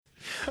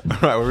All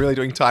right, we're really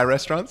doing Thai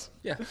restaurants?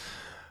 Yeah.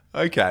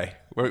 Okay.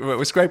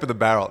 We're scraping the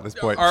barrel at this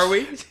point. Are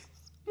we?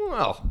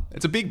 Well,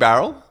 it's a big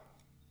barrel.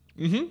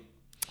 Mm-hmm.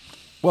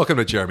 Welcome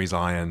to Jeremy's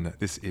Iron.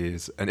 This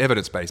is an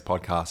evidence-based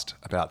podcast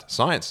about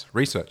science,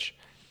 research,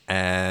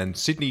 and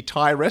Sydney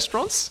Thai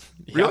restaurants.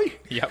 Really?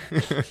 Yep.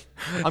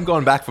 I'm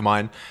going back for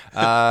mine.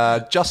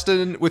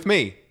 Justin with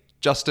me.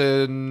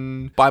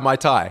 Justin by my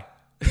Thai.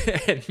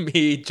 And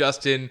me,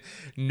 Justin,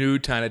 New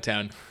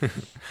Chinatown.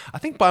 I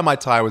think By My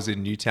Thai was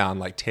in Newtown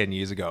like 10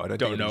 years ago. I don't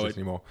think it know exists it.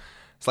 anymore.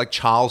 It's like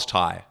Charles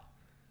Thai.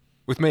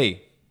 With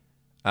me.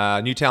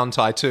 Newtown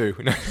Thai 2.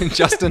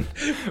 Justin.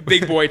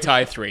 Big Boy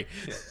Thai 3.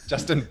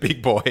 Justin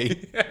Big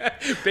Boy.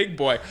 Big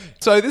Boy.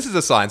 So this is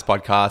a science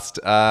podcast.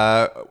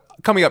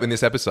 Coming up in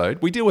this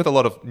episode, we deal with a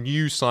lot of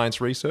new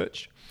science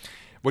research.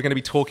 We're going to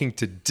be talking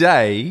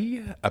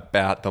today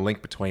about the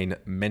link between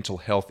mental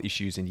health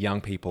issues in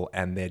young people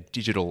and their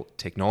digital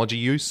technology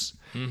use.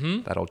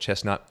 Mm-hmm. That old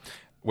chestnut.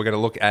 We're going to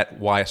look at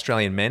why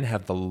Australian men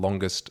have the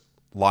longest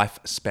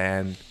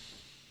lifespan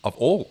of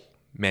all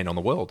men on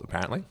the world,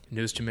 apparently.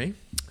 News to me.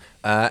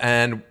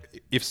 And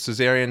if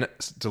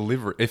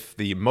if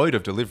the mode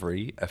of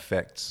delivery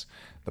affects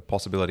the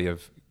possibility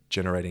of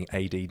generating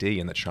ADD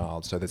in the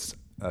child. So there's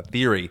a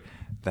theory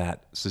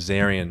that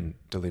cesarean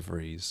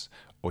deliveries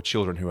or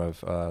children who have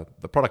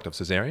the product of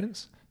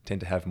cesareans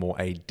tend to have more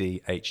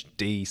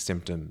ADHD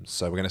symptoms.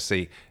 So we're going to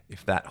see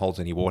if that holds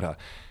any water.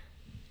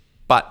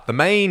 But the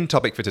main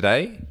topic for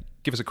today,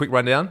 give us a quick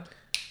rundown.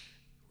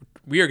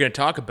 We are going to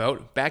talk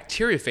about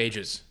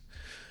bacteriophages.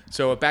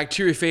 So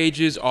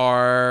bacteriophages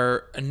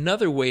are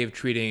another way of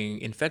treating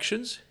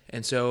infections.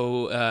 And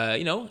so,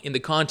 in the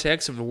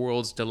context of the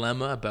world's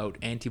dilemma about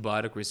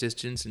antibiotic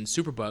resistance and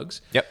superbugs,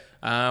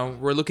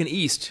 we're looking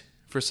east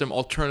for some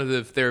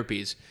alternative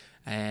therapies.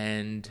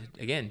 And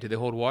again, do they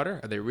hold water?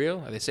 Are they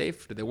real? Are they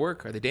safe? Do they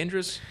work? Are they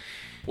dangerous?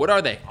 What are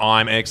they?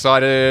 I'm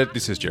excited.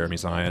 This is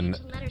Jeremy's Iron.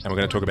 And we're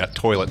going to talk about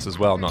toilets as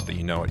well. Not that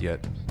you know it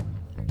yet.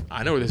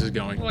 I know where this is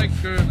going. Like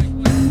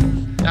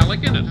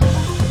in it.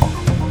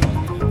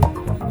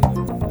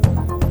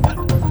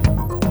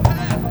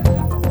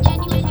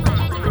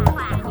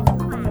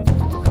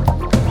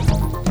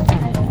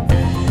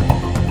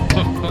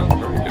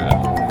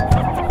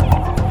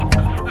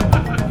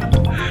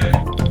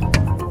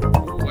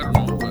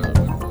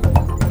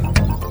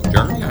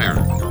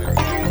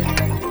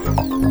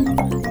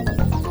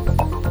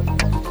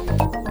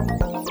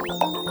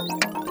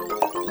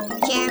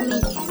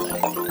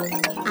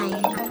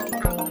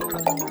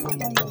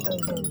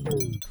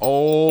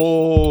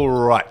 All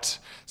right.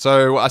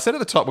 So I said at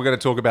the top we're going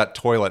to talk about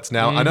toilets.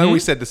 Now, I know we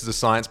said this is a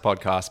science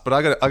podcast, but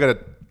I got to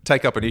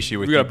take up an issue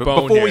with We you. got a But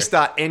bone before we here.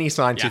 start any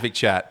scientific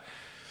chat,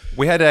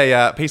 we had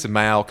a piece of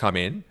mail come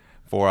in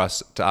for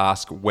us to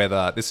ask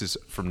whether, this is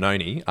from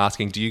Noni,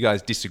 asking, do you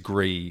guys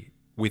disagree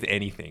with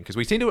anything? Because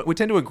we tend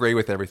to agree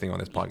with everything on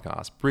this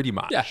podcast, pretty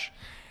much.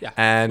 Yeah.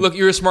 And Look,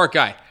 you're a smart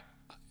guy.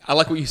 I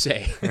like what you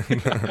say.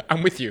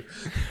 I'm with you.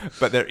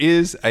 But there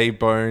is a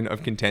bone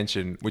of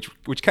contention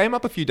which came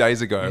up a few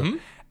days ago,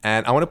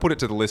 and I want to put it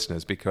to the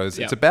listeners because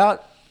it's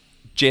about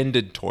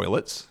gendered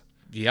toilets.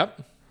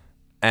 Yep.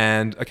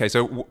 And okay,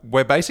 so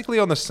we're basically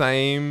on the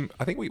same.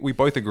 I think we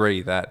both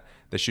agree that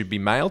there should be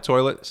male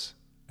toilets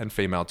and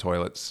female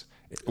toilets.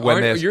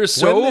 You're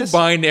so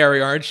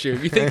binary, aren't you?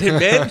 You think that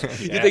men?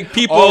 You think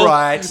people? All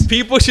right.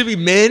 People should be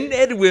men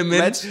and women.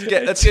 Let's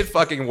get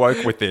fucking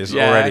woke with this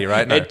already,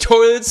 right? No. And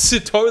toilets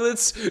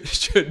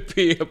should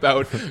be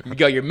about. You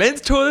got your men's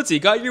toilets, you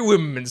got your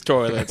women's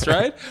toilets,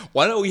 right?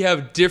 Why don't we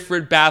have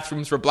different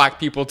bathrooms for black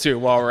people too?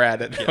 While we're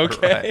at it,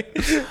 okay?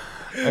 Right.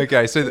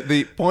 Okay, so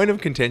the point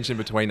of contention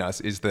between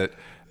us is that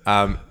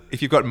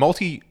if you've got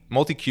multi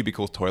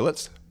cubicle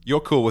toilets, you're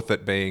cool with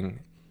it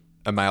being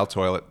a male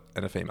toilet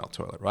and a female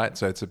toilet, right?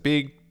 So it's a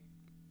big...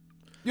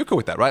 You're cool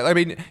with that, right? I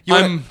mean...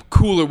 I'm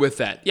cooler with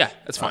that. Yeah,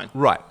 that's fine.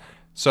 Right.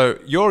 So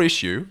your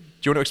issue... Do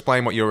you want to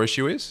explain what your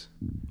issue is?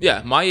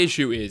 Yeah, my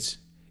issue is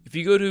if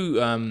you go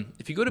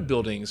to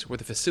buildings where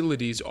the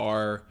facilities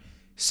are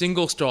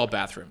single stall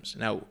bathrooms.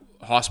 Now,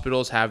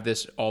 hospitals have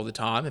this all the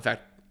time. In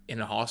fact,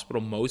 in a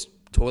hospital, most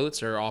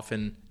toilets are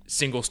often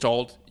single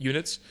stalled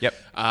units. Yep.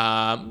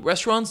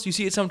 Restaurants, you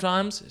see it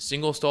sometimes,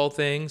 single stall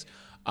things.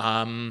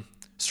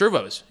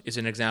 Servos is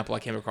an example I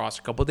came across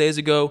a couple of days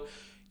ago.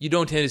 You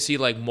don't tend to see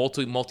like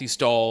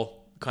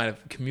multi-stall kind of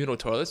communal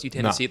toilets. You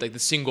tend to see like the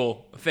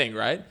single thing,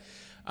 right?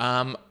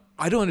 I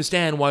don't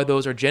understand why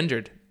those are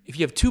gendered. If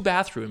you have two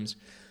bathrooms,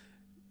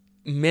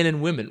 men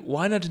and women,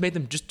 why not just make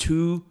them just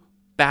two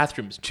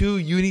bathrooms, two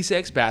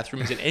unisex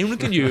bathrooms that anyone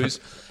can use,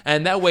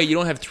 and that way you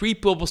don't have three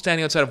people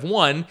standing outside of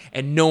one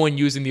and no one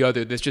using the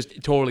other that's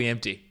just totally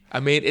empty. I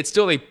mean, it's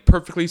still a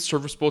perfectly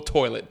serviceable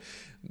toilet.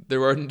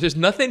 There's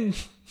nothing...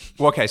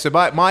 Well, okay, so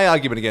my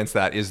argument against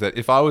that is that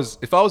if I was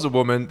a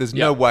woman, there's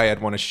no way I'd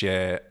want to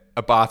share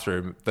a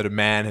bathroom that a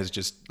man has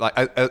just... Like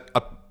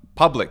a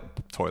public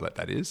toilet,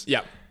 that is.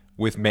 Yeah.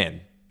 With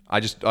men.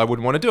 I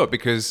wouldn't want to do it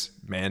because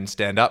men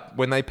stand up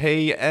when they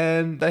pee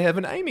and they have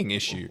an aiming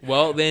issue.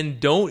 Well, then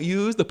don't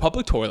use the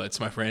public toilets,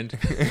 my friend.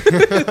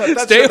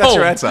 That's Stay home,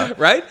 your answer,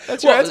 right?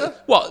 That's your answer.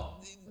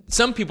 Well,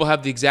 some people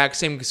have the exact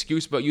same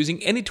excuse about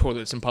using any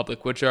toilets in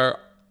public, which are,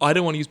 I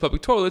don't want to use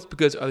public toilets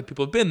because other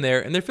people have been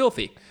there and they're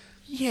filthy.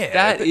 Yeah,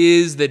 That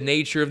is the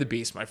nature of the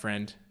beast, my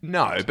friend.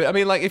 no, but I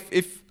mean, like,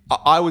 if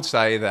I would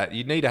say that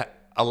you need to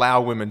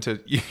allow women to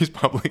use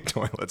public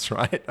toilets,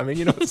 right? I mean,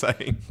 you're not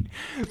saying.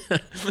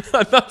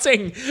 I'm not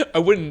saying I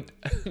wouldn't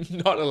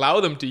not allow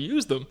them to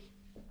use them.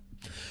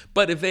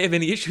 But if they have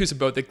any issues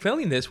about the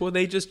cleanliness, well,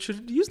 they just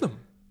shouldn't use them.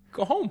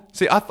 Go home.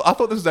 See, I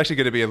thought this was actually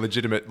going to be a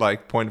legitimate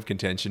like point of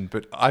contention,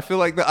 but I feel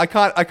like that I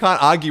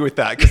can't argue with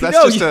that because that's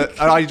No, just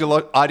an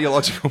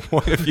ideological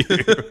point of view,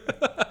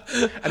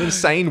 an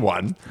insane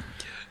one.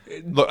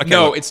 Look, okay,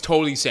 No, look, it's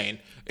totally sane.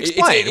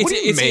 Explain. What do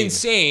you it's mean?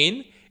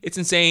 insane. It's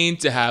insane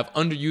to have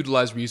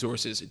underutilized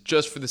resources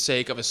just for the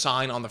sake of a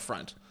sign on the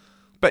front.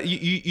 but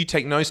you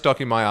take no stock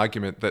in my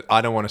argument that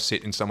I don't want to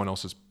sit in someone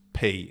else's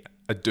pee,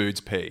 a dude's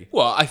pee.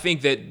 Well, I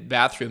think that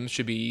bathrooms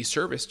should be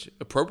serviced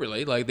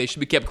appropriately. Like they should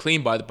be kept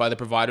clean by the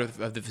provider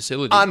of the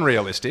facility.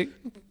 Unrealistic.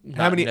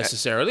 How Not many?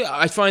 necessarily?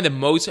 I find that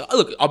most.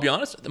 Look, I'll be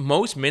honest.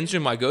 Most men's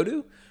room I go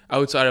to,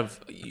 outside of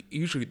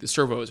usually the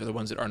servos, are the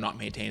ones that are not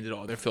maintained at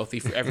all. They're filthy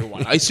for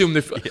everyone. I assume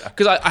they're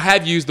because I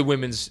have used the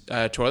women's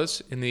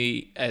toilets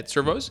at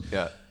servos.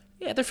 Yeah.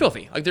 Yeah, they're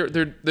filthy. Like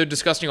they're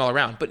disgusting all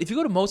around. But if you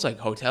go to most like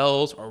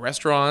hotels or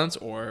restaurants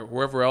or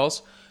wherever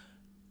else,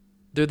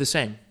 they're the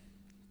same.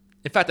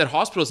 In fact, at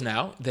hospitals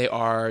now, they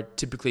are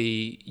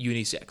typically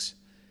unisex,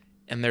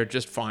 and they're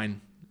just fine.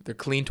 They're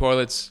clean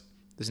toilets.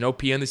 There's no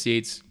pee on the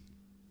seats.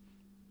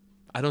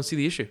 I don't see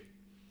the issue.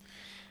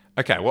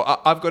 Okay,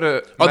 well, I've got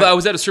to. Although I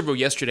was at a servo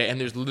yesterday, and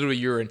there's literally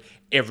urine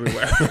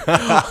everywhere,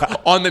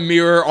 on the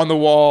mirror, on the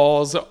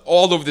walls,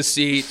 all over the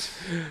seat.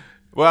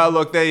 Well,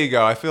 look, there you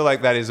go. I feel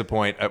like that is a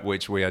point at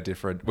which we are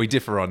different. We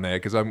differ on there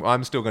because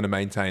I'm still going to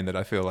maintain that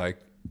I feel like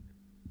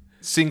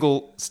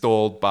single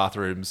stalled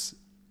bathrooms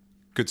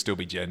could still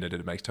be gendered and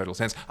it makes total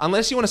sense.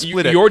 Unless you want to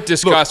split it. Your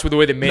disgust Look, with the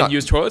way that men no.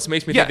 use toilets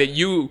makes me Yeah. think that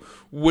you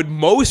would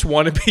most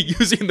want to be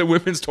using the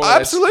women's toilets.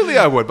 Absolutely,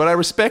 I would, but I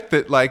respect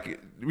that. Like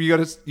you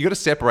got to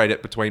separate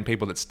it between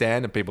people that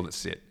stand and people that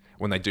sit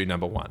when they do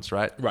number ones,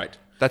 right? Right.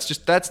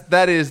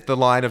 That is the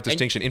line of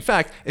distinction. In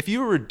fact, if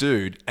you were a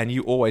dude and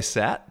you always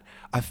sat,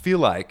 I feel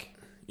like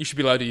You should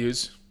be allowed to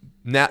use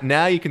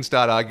now you can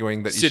start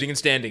arguing that sitting and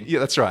standing. Yeah,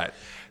 that's right.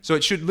 So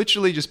it should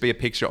literally just be a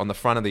picture on the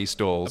front of these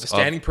stalls Of a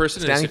standing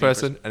person and a standing sitting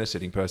person and a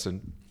sitting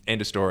person. End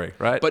of story,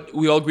 right? But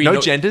we all agree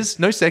no genders,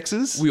 no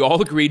sexes. We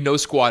all agree no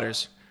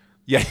squatters.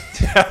 Yeah,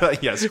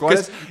 yeah,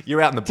 squatters,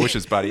 you're out in the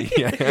bushes, buddy.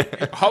 Yeah.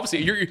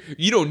 Obviously,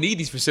 you don't need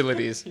these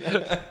facilities.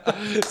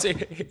 So,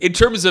 in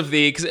terms of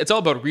because it's all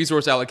about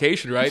resource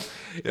allocation, right?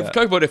 If you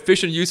talk about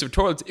efficient use of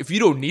toilets, if you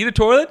don't need a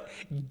toilet,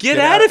 get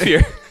out of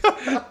here.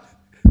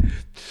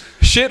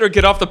 Shit or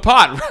get off the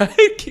pot,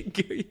 right?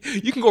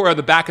 You can go around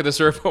the back of the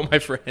servo, my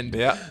friend.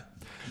 Yeah.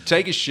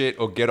 Take a shit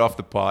or get off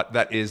the pot.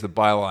 That is the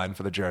byline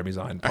for the Jeremy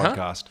Zion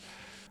podcast.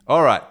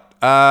 All right.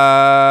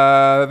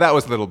 That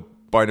was a little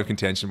bone of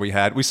contention we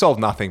had. We solved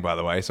nothing, by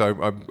the way, so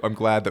I'm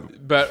glad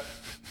that... But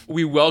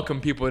we welcome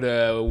people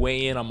to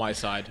weigh in on my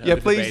side of Yeah,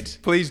 the please, debate.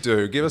 please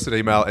do. Give us an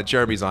email at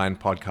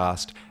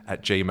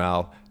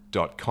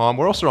jeremyzionpodcast@gmail.com.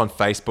 We're also on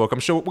Facebook. I'm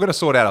sure we're going to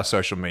sort out our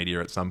social media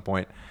at some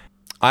point.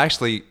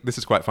 This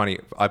is quite funny.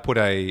 I put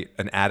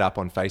an ad up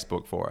on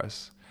Facebook for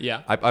us.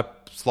 Yeah. I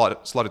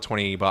slotted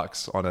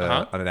 $20 on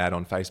an ad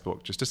on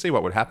Facebook just to see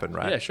what would happen,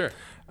 right? Yeah, sure.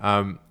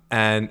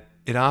 And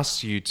it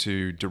asks you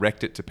to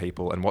direct it to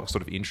people and what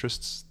sort of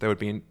interests they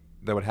would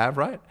have,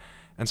 right?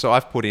 And so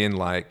I've put in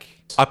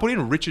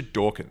Richard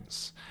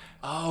Dawkins.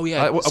 Oh,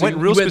 yeah. I went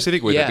real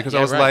specific with it because I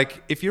was right.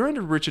 like, if you're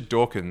into Richard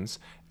Dawkins,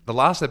 the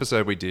last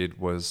episode we did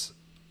was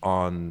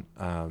on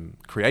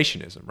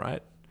creationism,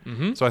 right?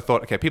 Mm-hmm. So I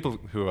thought, okay, people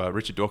who are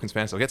Richard Dawkins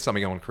fans, they'll get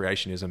something on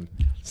creationism.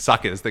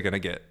 Suckers, they're going to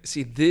get.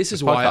 See, this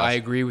is podcast. why I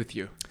agree with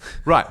you.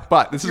 Right,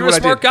 but this You're is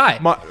a what smart I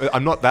did. guy.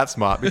 I'm not that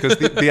smart because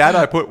the ad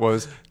I put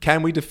was,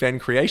 "Can we defend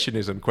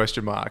creationism?" ?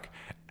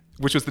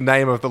 Which was the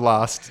name of the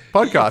last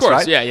podcast, Of course,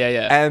 right?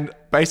 yeah. And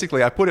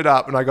basically, I put it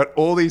up, and I got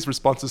all these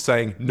responses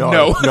saying,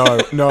 "No, No.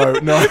 no."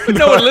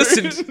 No one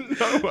listened.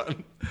 No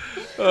one.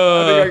 So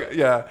I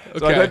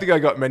Okay. don't think I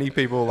got many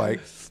people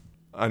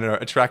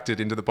attracted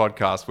into the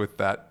podcast with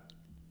that.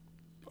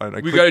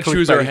 We gotta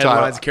choose our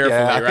headlines carefully,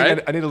 I right?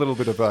 think I need a little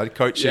bit of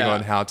coaching Yeah.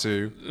 on how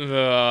to.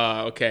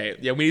 Okay.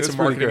 Yeah, we need That's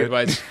some marketing pretty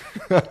advice.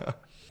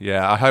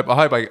 Yeah, I hope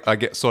I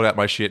get sort out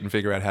my shit and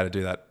figure out how to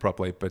do that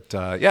properly. But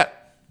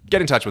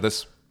get in touch with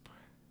us.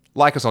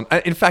 Like us on.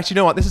 In fact, you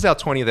know what? This is our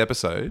 20th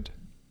episode.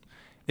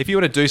 If you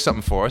want to do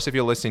something for us, if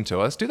you're listening to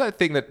us, do that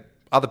thing that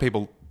other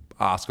people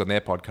ask on their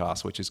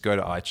podcast, which is go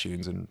to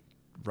iTunes and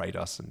rate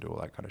us and do all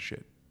that kind of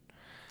shit.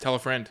 Tell a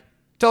friend.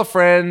 Tell a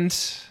friend.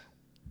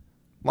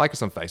 Like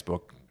us on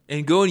Facebook.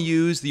 And go and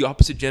use the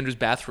opposite gender's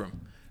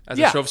bathroom as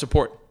a Yeah. show of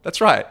support. That's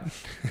right.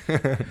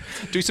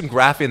 Do some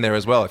graph in there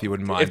as well, if you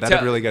wouldn't mind. If That'd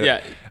te- really get yeah.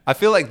 it. I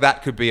feel like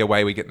that could be a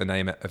way we get the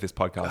name of this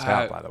podcast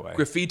out, by the way.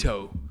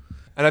 Graffito.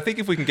 And I think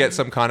if we can get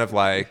some kind of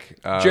like...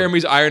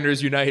 Jeremy's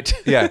Ironers Unite.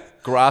 yeah,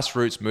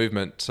 grassroots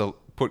movement to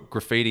put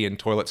graffiti in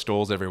toilet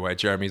stalls everywhere,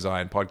 Jeremy's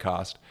Iron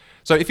podcast.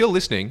 So if you're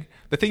listening,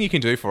 the thing you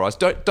can do for us,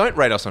 don't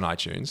rate us on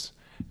iTunes.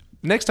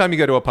 Next time you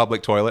go to a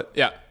public toilet,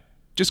 Yeah.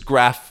 just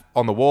graph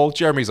on the wall,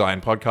 Jeremy's Iron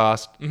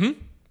podcast. Mm-hmm.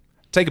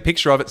 Take a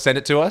picture of it, send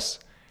it to us,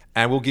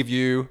 and we'll give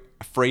you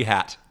a free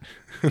hat.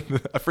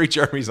 A free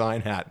Jeremy's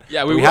Iron hat.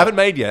 Yeah, we will. haven't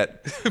made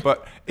yet,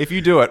 but if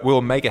you do it,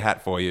 we'll make a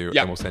hat for you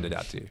Yeah. and we'll send it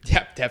out to you.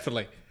 Yeah,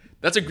 definitely.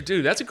 That's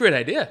a great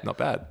idea. Not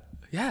bad.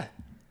 Yeah.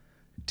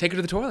 Take her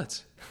to the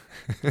toilets.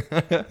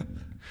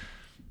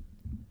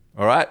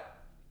 All right.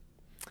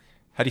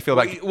 How do you feel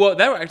about... Well,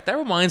 that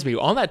reminds me,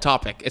 on that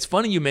topic, it's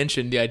funny you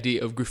mentioned the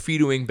idea of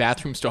graffitiing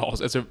bathroom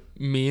stalls as a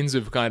means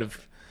of kind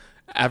of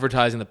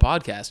advertising the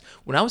podcast.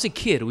 When I was a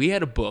kid, we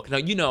had a book. Now,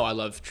 you know I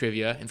love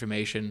trivia,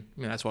 information.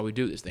 I mean, that's why we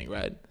do this thing,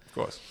 right? Of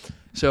course.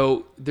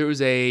 So there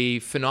was a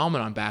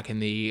phenomenon back in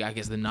the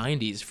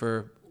 90s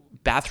for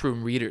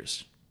bathroom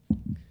readers.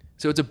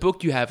 So it's a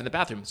book you have in the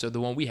bathroom. So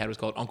the one we had was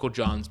called Uncle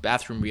John's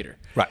Bathroom Reader.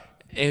 Right.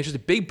 And it was just a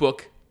big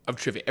book of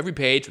trivia. Every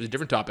page was a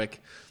different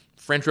topic.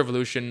 French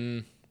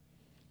Revolution,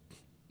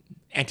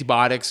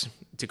 antibiotics,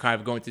 to kind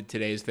of go into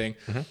today's thing.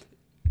 Mm-hmm.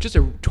 Just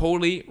a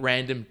totally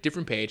random,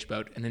 different page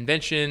about an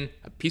invention,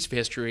 a piece of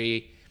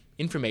history,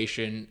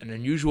 information, an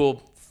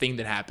unusual thing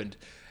that happened.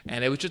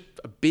 And it was just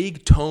a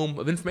big tome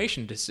of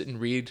information to sit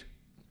and read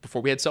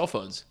before we had cell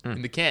phones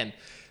in the can.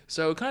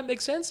 So it kind of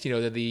makes sense, you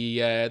know, that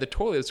the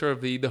toilet is sort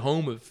of the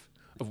home of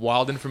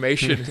wild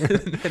information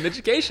and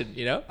education,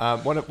 you know?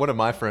 One of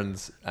my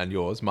friends and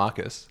yours,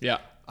 Marcus, Yeah.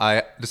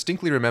 I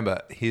distinctly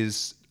remember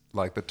his...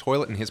 like the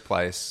toilet in his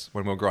place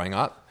when we were growing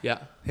up. Yeah.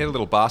 He had a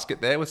little basket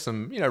there with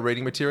some,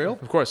 reading material.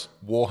 Of course.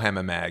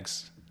 Warhammer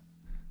mags.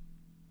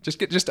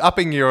 Just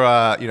upping your,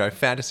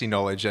 fantasy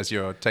knowledge as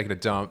you're taking a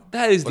dump.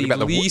 That is Learning the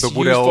about least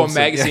Wood useful Elves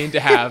and- magazine to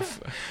have.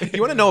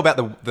 You want to know about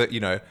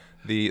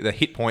the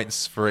hit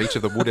points for each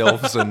of the wood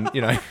elves and,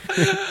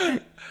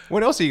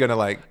 when else are you going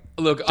to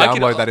Look,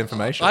 download that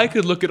information? I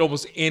could look at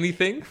almost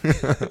anything.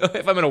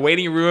 If I'm in a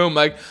waiting room,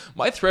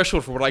 my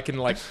threshold for what I can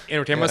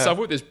entertain myself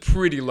with is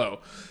pretty low.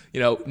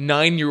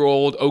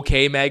 9-year-old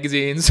OK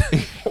magazines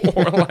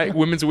or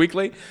Women's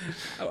Weekly.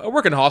 I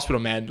work in a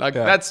hospital, man.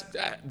 That's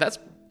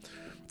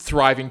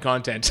thriving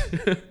content.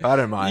 I don't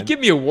You mind. give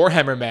me a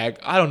Warhammer mag,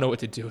 I don't know what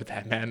to do with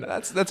that, man.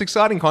 That's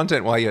exciting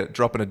content while you're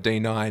dropping a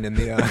D9 in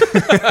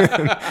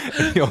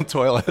the in your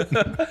toilet.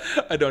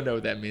 I don't know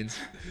what that means.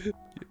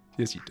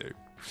 Yes, you do.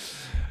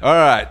 All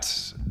right.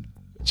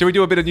 Shall we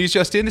do a bit of news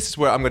just in? This is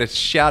where I'm going to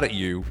shout at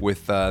you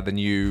with the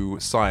new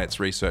science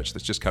research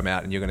that's just come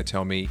out, and you're going to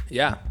tell me...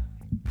 Yeah.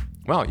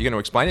 Well, you're going to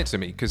explain it to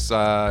me, because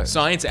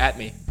Science at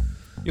me.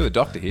 you're the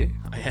doctor here.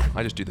 I am.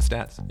 I just do the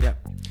stats. Yeah.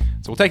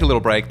 So we'll take a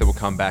little break, then we'll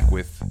come back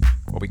with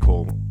what we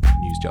call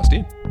News Just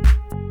In.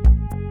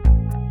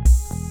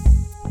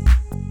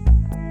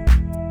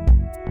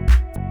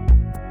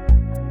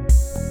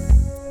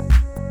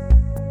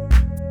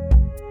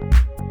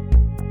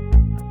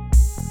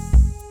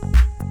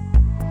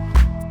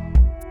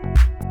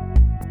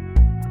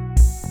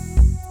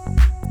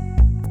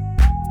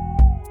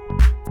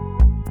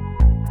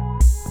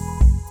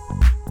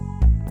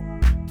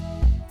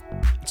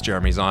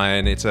 Jeremy's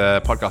Iron. It's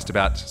a podcast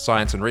about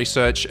science and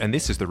research, and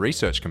this is the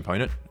research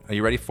component. Are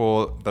you ready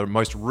for the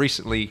most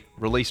recently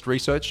released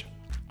research?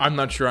 I'm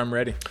not sure I'm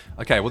ready.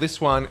 Okay, well, this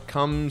one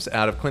comes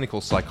out of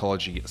Clinical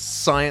Psychology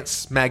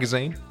Science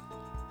magazine,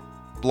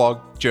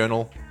 blog,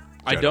 journal.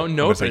 I Journal. don't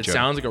know, I'm but gonna it say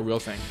journal. sounds like a real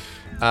thing.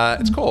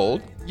 It's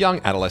called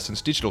Young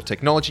Adolescents, Digital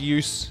Technology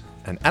Use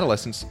and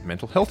Adolescents'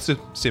 Mental Health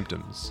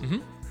Symptoms. Mm-hmm.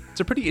 It's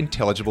a pretty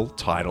intelligible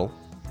title.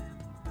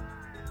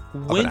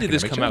 When did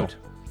this academic come journal. out?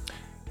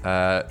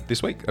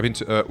 This week. I've been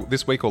to,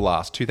 this week or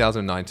last,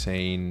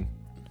 2019.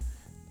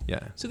 Yeah.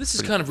 So this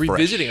is pretty kind of fresh.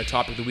 revisiting a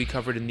topic that we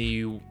covered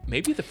in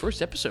maybe the first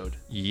episode.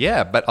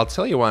 Yeah, but I'll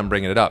tell you why I'm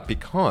bringing it up,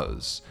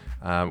 because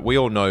we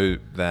all know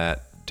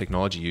that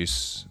technology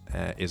use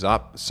is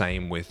up.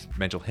 Same with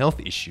mental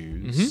health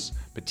issues,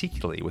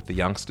 particularly with the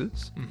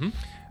youngsters.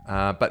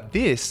 But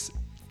this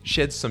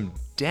sheds some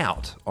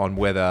doubt on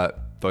whether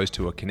those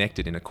two are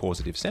connected in a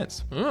causative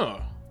sense.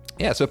 Oh.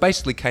 Yeah, so it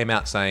basically came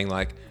out saying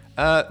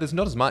there's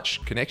not as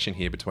much connection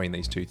here between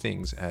these two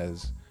things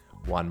as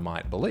one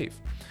might believe.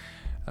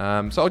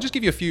 So I'll just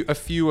give you a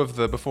few of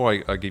the,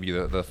 before I give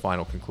you the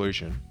final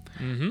conclusion,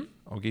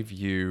 I'll give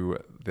you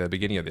the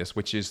beginning of this,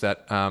 which is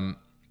that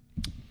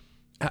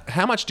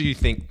how much do you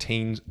think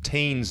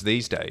teens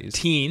these days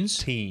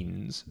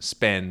teens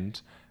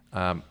spend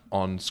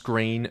on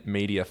screen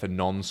media for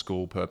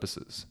non-school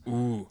purposes?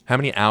 Ooh. How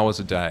many hours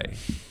a day?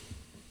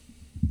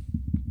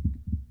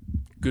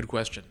 Good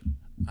question.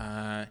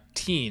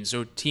 Teen.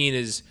 So teen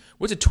is,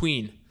 what's a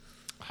tween?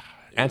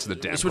 Answer the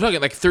damn. So we're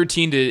talking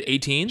 13 to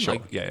 18? Sure.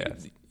 Yeah.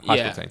 High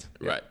school teens.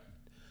 Yeah. Right.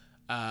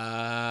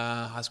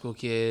 High school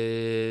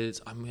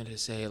kids, I'm going to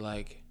say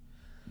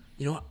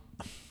you know what?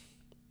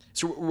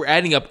 So we're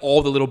adding up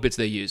all the little bits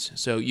they use.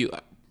 So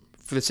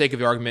for the sake of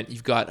the argument,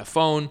 you've got a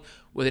phone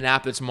with an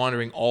app that's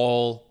monitoring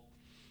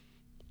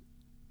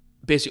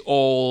basically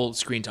all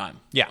screen time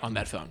on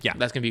that phone. Yeah.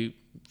 That's going to be...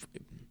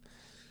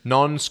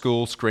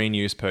 Non-school screen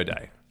use per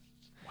day.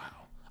 Wow.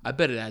 I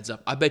bet it adds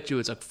up. I bet you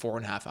it's like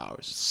 4.5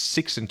 hours.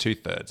 6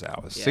 2/3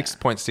 hours. Yeah.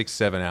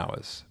 6.67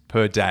 hours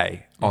per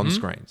day on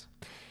screens.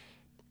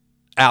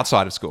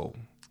 Outside of school.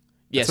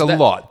 Yes, It's a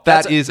lot.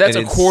 That's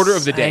a quarter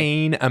of the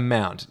day. Insane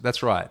amount.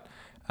 That's right.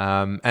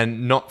 And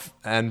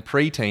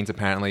preteens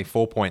apparently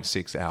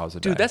 4.6 hours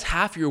a day. Dude, that's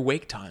half your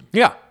wake time.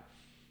 Yeah.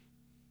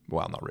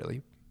 Well, not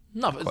really.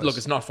 No, look,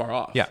 it's not far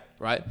off. Yeah.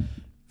 Right?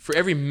 For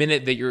every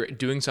minute that you're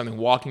doing something,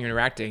 walking,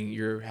 interacting,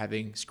 you're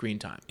having screen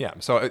time. Yeah.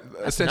 So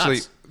essentially,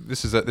 nuts.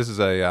 this is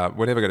a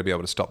we're never going to be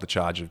able to stop the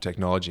charge of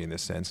technology in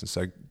this sense, and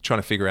so trying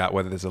to figure out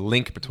whether there's a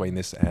link between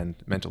this and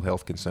mental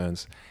health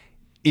concerns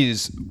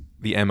is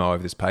the MO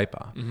of this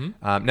paper.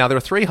 Now, there are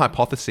 3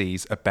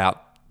 hypotheses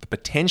about the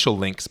potential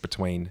links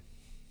between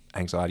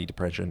anxiety,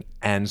 depression,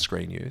 and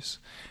screen use.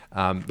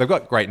 They've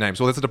got great names.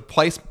 Well,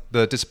 there's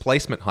the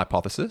displacement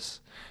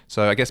hypothesis.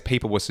 So I guess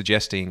people were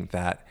suggesting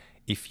that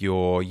if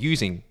you're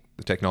using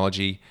the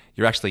technology,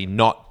 you're actually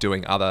not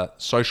doing other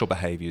social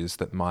behaviors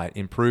that might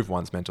improve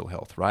one's mental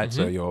health, right?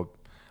 So you're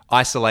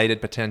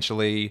isolated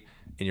potentially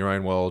in your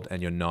own world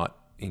and you're not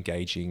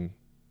engaging,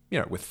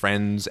 with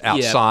friends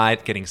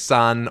outside, getting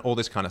sun, all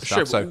this kind of stuff.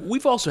 Sure. So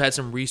We've also had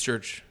some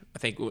research, I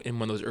think, in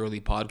one of those early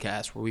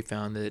podcasts where we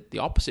found that the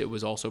opposite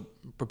was also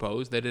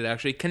proposed, that it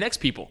actually connects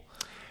people.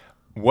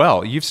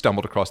 well, you've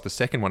stumbled across the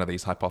second one of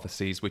these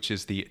hypotheses, which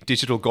is the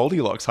digital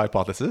Goldilocks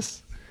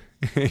hypothesis.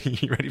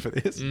 You ready for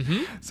this?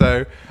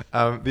 So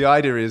the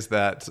idea is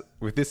that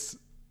with this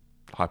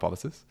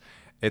hypothesis,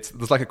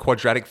 there's like a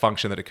quadratic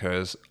function that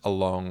occurs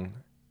along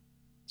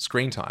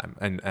screen time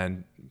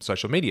and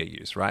social media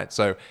use, right?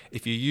 So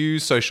if you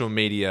use social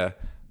media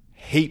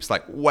heaps,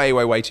 like way,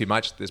 way, way too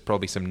much, there's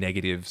probably some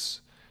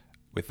negatives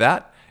with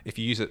that. If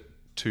you use it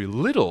too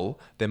little,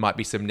 there might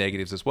be some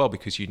negatives as well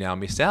because you now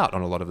miss out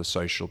on a lot of the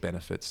social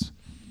benefits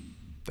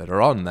that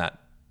are on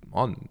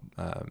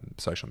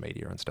social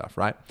media and stuff,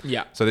 right?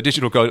 Yeah. So the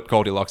digital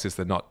Goldilocks is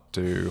the not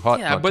too hot,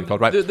 Yeah, not but too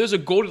cold, right? there's a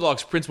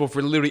Goldilocks principle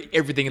for literally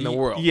everything in the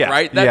world, yeah,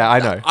 right? yeah, I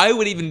know. I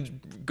would even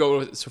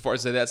go so far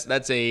as to say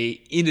that's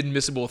a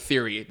inadmissible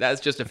theory.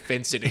 That's just a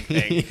fence-sitting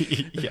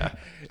thing. Yeah.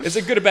 Is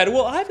it good or bad?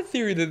 Well, I have a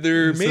theory that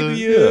there may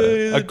be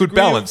a good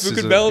balance. A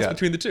good balance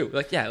between the two.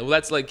 Like, well,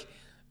 that's like,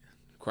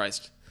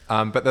 Christ.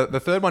 But the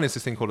third one is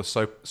this thing called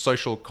a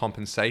social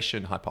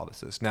compensation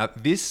hypothesis. Now,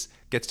 this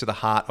gets to the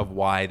heart of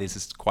why this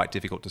is quite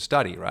difficult to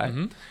study, right?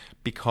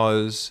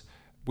 Because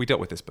we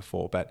dealt with this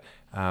before, but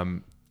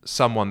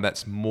someone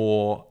that's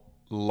more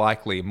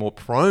likely, more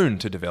prone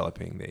to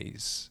developing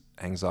these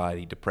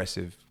anxiety,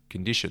 depressive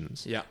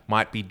conditions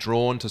might be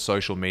drawn to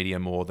social media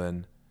more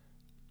than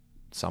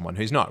someone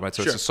who's not, right?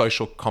 So it's a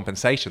social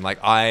compensation. Like,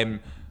 I'm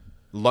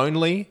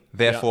lonely,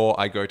 therefore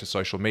I go to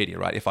social media,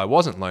 right? If I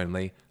wasn't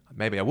lonely,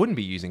 maybe I wouldn't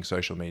be using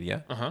social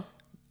media.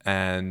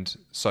 And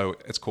so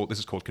this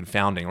is called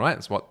confounding, right?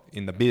 It's what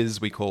in the biz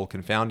we call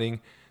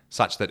confounding,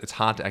 such that it's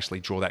hard to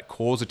actually draw that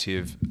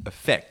causative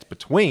effect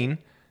between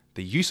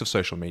the use of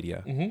social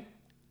media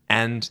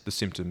and the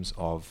symptoms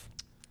of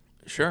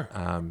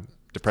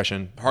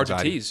depression, Hard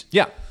anxiety. to tease.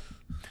 Yeah.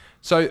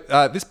 So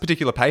this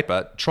particular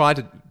paper tried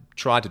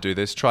to do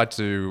this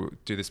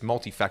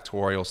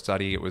multifactorial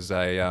study. It was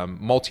a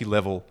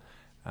multi-level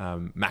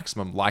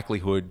maximum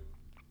likelihood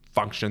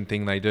function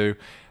thing they do.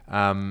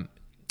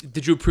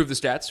 Did you approve the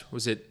stats?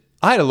 Was it?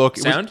 I had a look.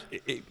 Sound?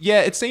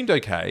 It seemed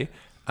okay.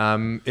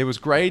 It was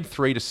grade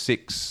 3 to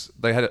 6.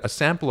 They had a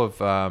sample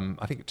of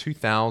I think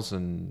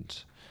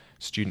 2,000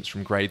 students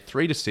from grade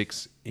 3 to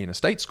 6 in a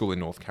state school in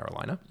North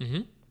Carolina.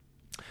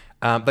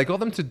 They got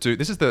them to do.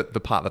 This is the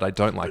part that I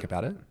don't like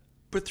about it.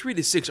 But 3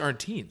 to 6 aren't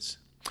teens.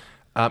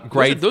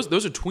 Those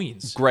Those are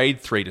tweens. grade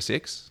 3 to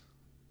 6.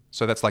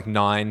 So that's like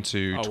 9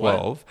 to 12.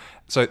 What?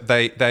 So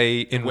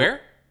they in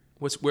Where?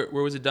 Where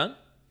was it done?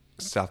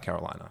 South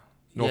Carolina,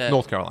 Yeah.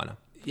 North Carolina.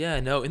 Yeah,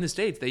 no. In the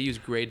States, they use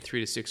grade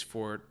 3 to 6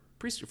 for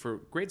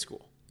grade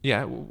school.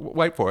 Yeah,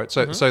 wait for it.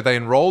 So they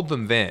enrolled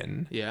them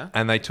then, Yeah.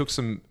 and they took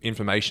some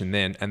information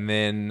then, and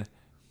then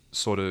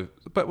sort of.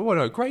 But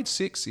no, grade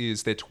 6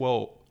 is they're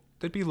 12.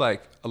 They'd be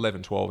like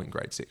 11, 12 in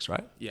grade 6,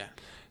 right? Yeah.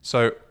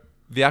 So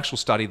the actual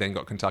study then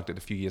got conducted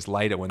a few years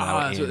later when they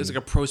were in. So it's like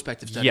a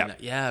prospective study. Yeah,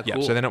 Yeah,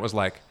 cool. Yeah. So then it was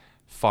like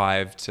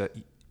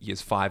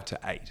years 5 to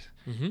 8.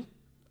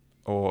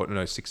 Or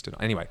no, 6 to 9.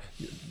 Anyway,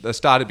 they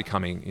started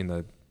becoming in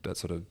that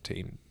sort of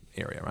teen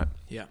area, right?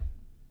 Yeah.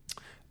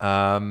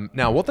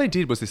 Now, what they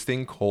did was this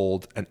thing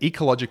called an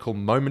ecological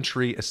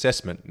momentary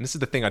assessment. And this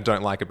is the thing I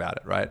don't like about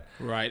it, right?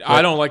 Right.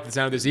 I don't like the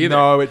sound of this either.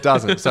 No, it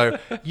doesn't. So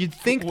you'd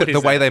think that What the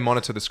is way that? they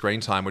monitor the screen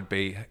time would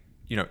be,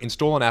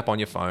 install an app on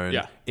your phone.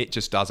 Yeah. It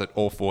just does it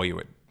all for you.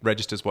 It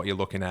registers what you're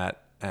looking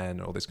at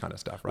and all this kind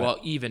of stuff, right? Well,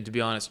 even to be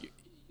honest,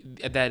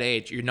 at that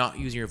age, you're not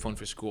using your phone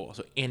for school.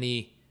 So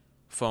any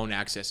phone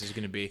access is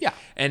going to be. Yeah.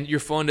 And your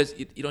phone does.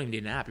 You don't even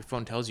need an app. Your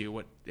phone tells you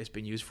what it's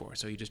been used for.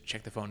 So you just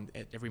check the phone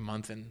every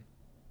month and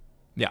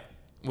Yeah.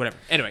 whatever.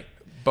 Anyway,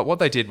 But what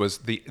they did was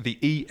the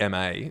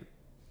EMA,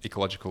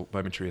 Ecological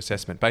Momentary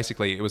Assessment,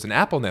 basically it was an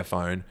app on their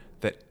phone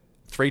that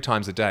 3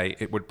 times a day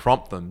it would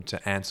prompt them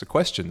to answer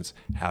questions.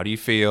 How do you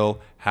feel?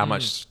 How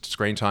much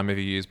screen time have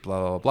you used? Blah,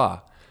 blah, blah.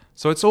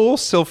 So it's all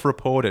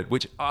self-reported,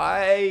 which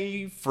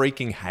I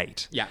freaking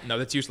hate. yeah, no,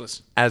 that's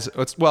useless. As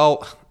it's,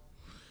 well,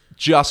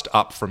 just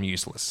up from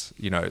useless,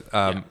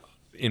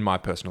 in my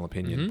personal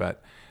opinion.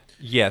 But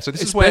yeah, so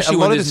this Especially is where a when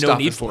lot of there's this no stuff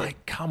need is for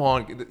like, come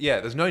on. Yeah,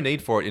 there's no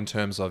need for it in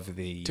terms of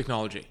the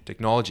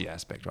Technology.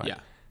 aspect, right? Yeah.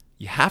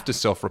 You have to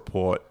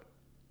self-report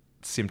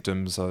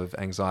symptoms of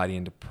anxiety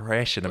and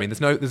depression. I mean,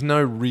 there's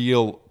no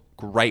real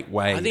great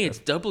way. I think it's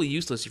doubly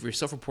useless if you're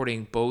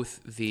self-reporting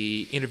both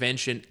the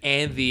intervention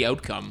and the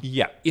outcome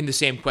Yeah. in the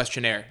same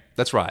questionnaire.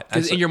 That's right. And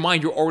Because so- in your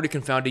mind, you're already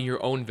confounding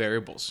your own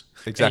variables.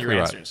 Exactly and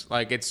your right. answers.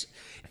 Like at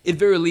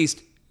very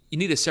least, you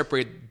need to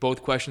separate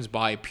both questions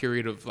by a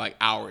period of like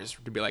hours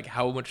to be like,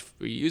 how much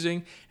are you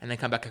using? And then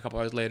come back a couple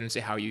hours later and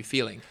say, how are you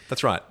feeling?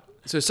 that's right.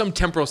 So some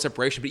temporal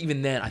separation, but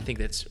even then, I think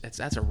that's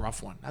a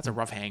rough one. That's a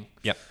rough hang.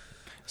 Yep.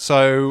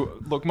 So,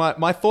 look,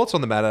 my thoughts on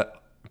the matter,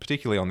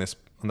 particularly on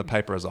the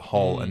paper as a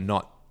whole, are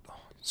not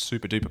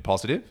super duper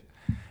positive.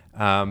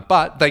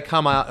 But they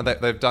come out and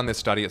they've done this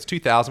study. It's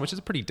 2,000, which is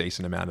a pretty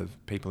decent amount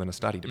of people in a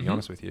study, to be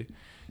honest with you.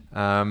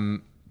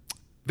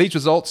 These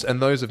results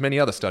and those of many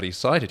other studies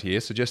cited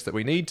here suggest that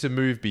we need to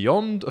move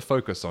beyond a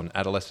focus on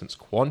adolescents'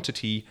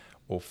 quantity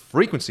or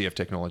frequency of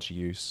technology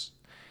use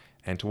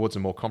and towards a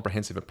more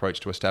comprehensive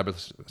approach to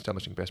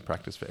establishing best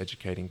practice for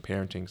educating,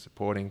 parenting,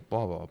 supporting,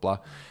 blah, blah, blah.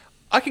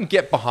 I can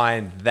get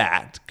behind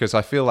that because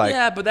I feel like...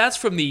 Yeah, but that's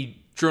from the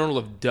Journal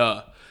of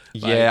Duh.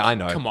 Yeah, I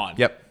know. Come on.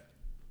 Yep.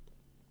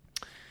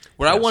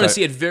 What I Yeah, want to so-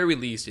 see at very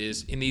least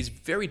is in these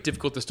very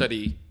difficult to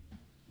study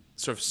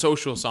sort of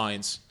social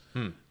science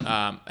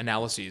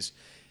analyses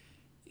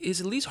is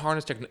at least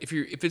harness technology.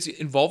 If it's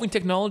involving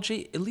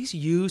technology, at least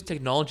use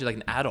technology like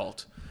an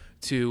adult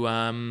to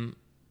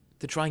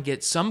try and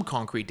get some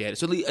concrete data.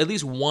 So at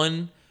least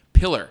one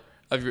pillar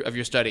of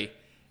your study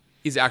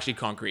is actually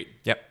concrete.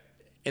 Yep.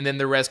 And then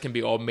the rest can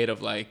be all made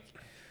of like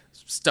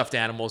stuffed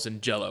animals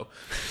and Jello,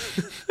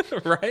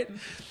 right?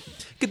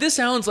 'Cause this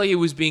sounds like it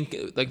was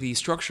being like the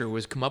structure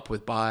was come up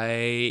with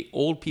by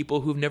old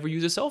people who've never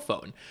used a cell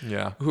phone.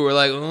 Yeah. Who are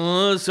like,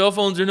 oh, cell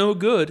phones are no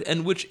good,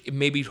 and which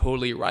may be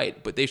totally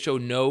right, but they show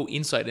no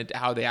insight into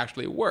how they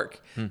actually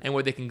work and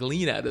what they can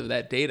glean out of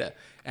that data,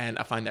 and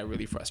I find that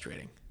really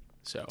frustrating.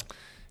 So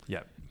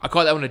Yep. I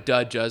call that one a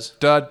dud, Juz.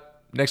 Dud.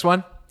 Next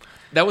one.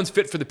 That one's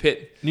fit for the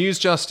pit. News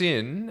just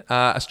in,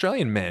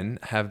 Australian men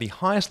have the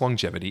highest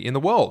longevity in the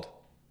world.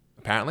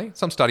 Apparently,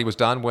 some study was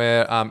done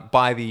where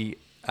by the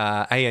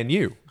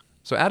ANU,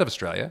 so out of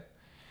Australia.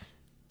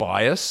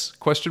 Bias?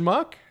 Question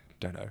mark?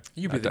 Don't know.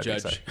 You be I the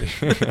don't think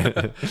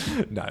judge.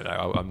 so. No,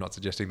 I'm not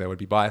suggesting they would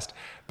be biased.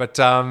 But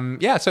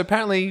yeah, so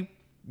apparently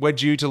we're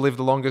due to live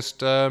the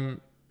longest in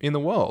the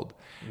world.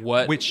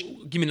 What? Which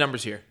Give me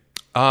numbers here.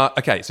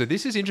 okay, so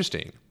this is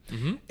interesting.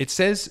 It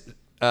says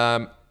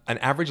an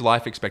average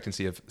life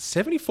expectancy of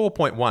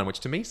 74.1, which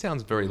to me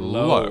sounds very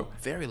low.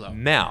 Very low.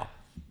 Now,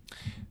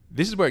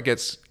 this is where it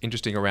gets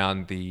interesting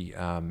around the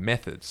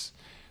methods.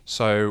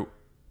 So,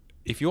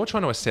 if you're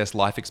trying to assess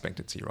life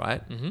expectancy,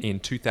 right, in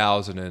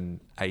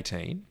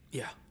 2018,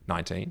 Yeah.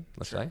 19,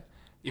 let's say,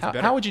 Even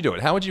better. how would you do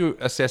it? How would you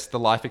assess the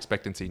life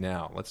expectancy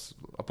now?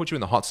 I'll put you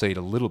in the hot seat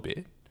a little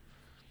bit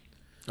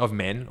of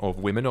men or of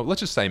women, or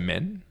let's just say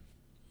men.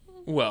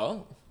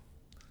 Well,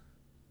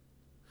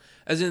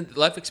 as in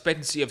life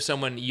expectancy of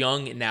someone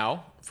young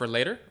now for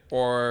later,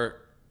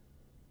 or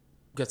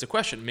that's a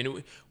question. I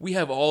mean, we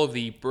have all of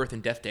the birth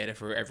and death data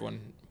for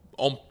everyone,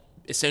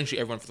 essentially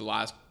everyone for the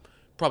last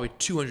probably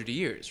 200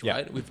 years, Yeah.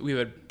 right? We've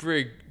had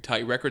very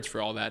tight records for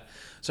all that.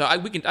 So I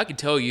can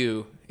tell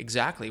you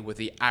exactly what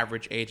the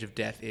average age of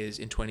death is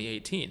in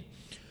 2018.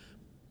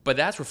 But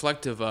that's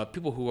reflective of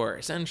people who are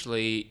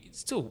essentially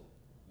still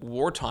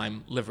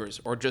wartime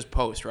livers or just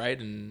post, right?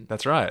 And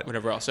That's right.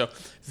 whatever else. So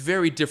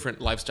very different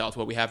lifestyle to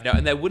what we have now.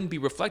 And that wouldn't be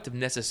reflective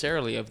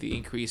necessarily of the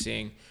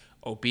increasing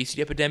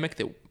obesity epidemic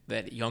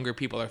that younger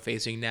people are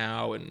facing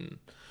now, and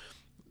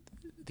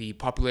the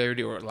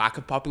popularity or lack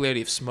of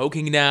popularity of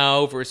smoking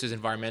now versus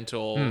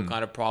environmental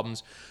kind of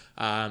problems.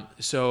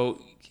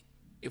 So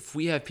if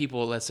we have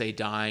people, let's say,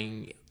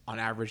 dying on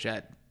average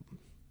at,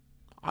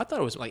 I thought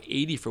it was like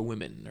 80 for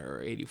women or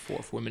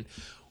 84 for women,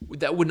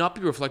 that would not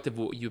be reflective of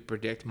what you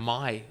predict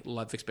my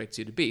life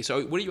expectancy to be.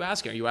 So what are you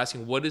asking? Are you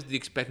asking what is the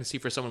expectancy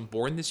for someone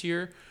born this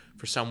year,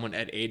 for someone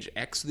at age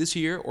X this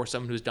year, or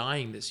someone who's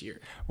dying this year?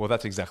 Well,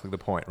 that's exactly the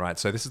point, right?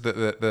 So this is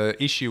the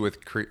issue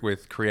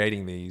with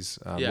creating these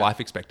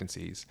life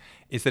expectancies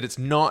is that it's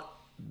not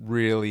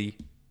really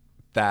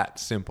that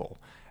simple.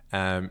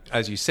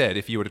 As you said,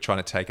 if you were to try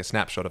to take a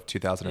snapshot of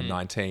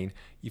 2019,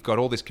 you've got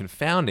all this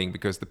confounding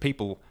because the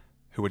people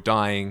who are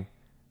dying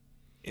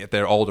at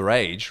their older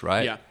age,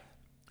 right? Yeah.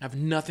 Have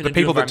nothing The to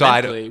do people that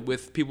died- environmentally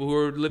with people who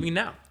are living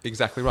now.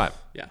 Exactly right.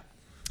 Yeah.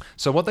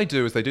 So what they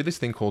do is they do this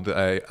thing called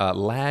a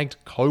lagged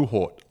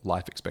cohort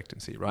life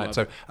expectancy, right? Love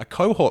So it. a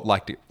cohort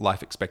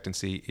life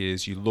expectancy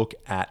is you look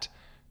at,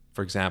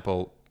 for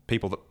example,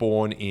 people that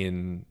born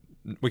in,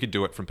 we could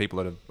do it from people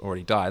that have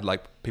already died,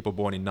 like people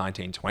born in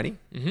 1920.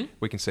 Mm-hmm.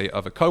 We can see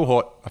of a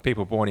cohort of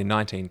people born in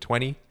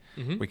 1920.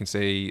 We can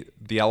see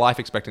the life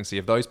expectancy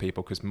of those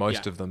people because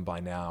most Yeah. of them by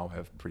now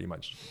have pretty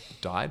much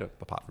died,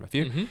 apart from a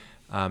few.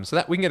 So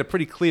that we can get a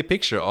pretty clear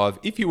picture of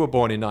if you were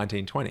born in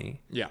 1920,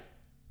 Yeah.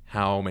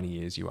 how many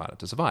years you are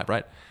to survive,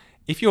 right?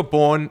 If you're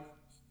born,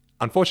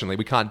 unfortunately,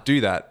 we can't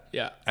do that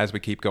Yeah. as we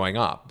keep going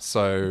up.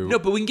 So No,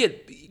 but we can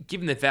get,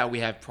 given the fact we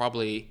have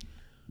probably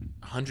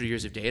 100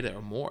 years of data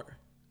or more,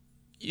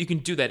 you can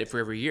do that for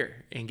every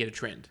year and get a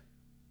trend.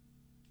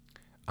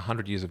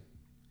 100 years of...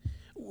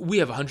 We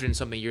have 100 and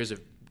something years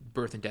of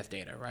birth and death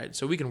data, right?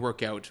 So we can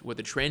work out what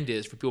the trend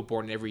is for people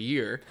born every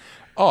year.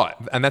 Oh,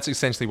 and that's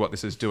essentially what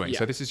this is doing. Yeah.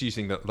 So this is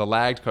using the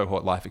lagged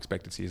cohort life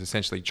expectancy is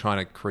essentially trying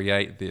to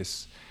create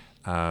this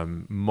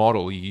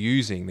model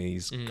using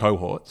these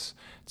cohorts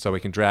so we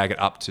can drag it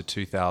up to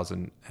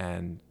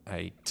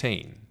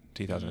 2018,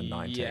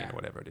 2019 Yeah. or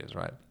whatever it is,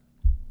 right?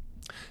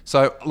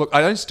 So look,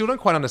 still don't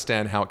quite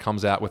understand how it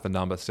comes out with the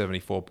number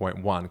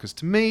 74.1 because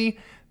to me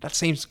that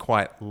seems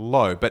quite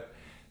low, but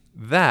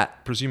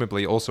that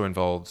presumably also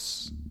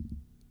involves,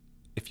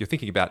 if you're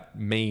thinking about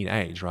mean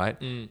age, right?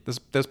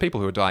 There's people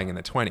who are dying in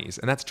their 20s,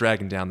 and that's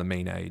dragging down the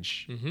mean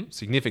age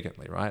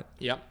significantly, right?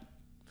 Yep.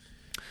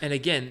 And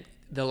again,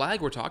 the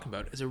lag we're talking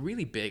about is a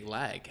really big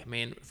lag. I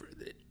mean,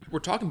 we're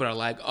talking about a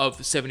lag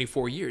of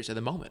 74 years at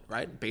the moment,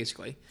 right?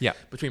 Basically. Yeah.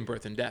 Between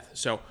birth and death.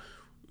 So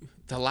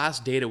the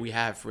last data we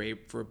have for a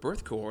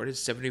birth cohort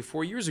is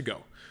 74 years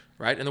ago,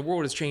 right? And the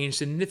world has changed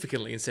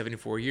significantly in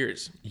 74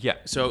 years. Yeah.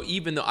 So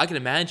even though I can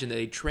imagine that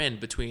a trend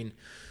between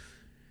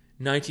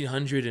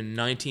 1900 and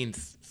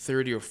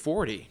 1930 or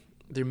 40,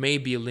 there may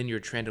be a linear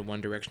trend in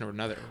one direction or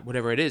another,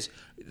 whatever it is.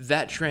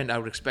 That trend I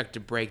would expect to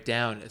break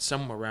down at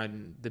somewhere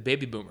around the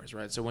baby boomers,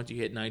 right? So once you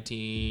hit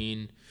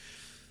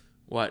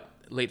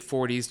late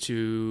 40s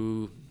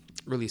to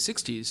early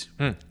 60s,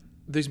 I think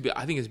there's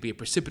going to be a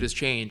precipitous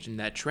change in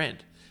that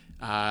trend.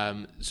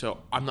 So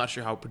I'm not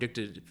sure how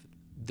predicted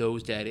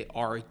those data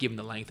are given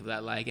the length of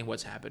that lag and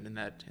what's happened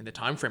in the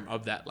time frame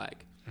of that lag.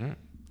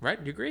 Right?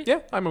 Do you agree? Yeah,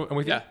 I'm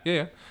with you. Yeah.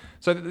 Yeah.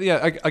 So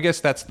I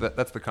guess that's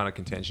the kind of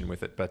contention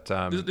with it. But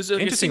There's a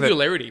interesting that-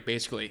 singularity,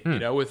 basically,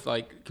 with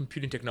like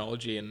computing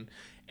technology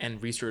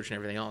and research and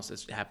everything else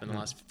that's happened in the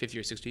last 50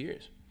 or 60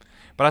 years.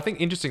 But I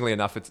think interestingly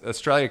enough,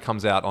 Australia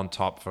comes out on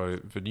top for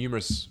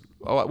numerous.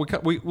 Oh,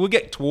 we'll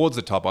get towards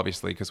the top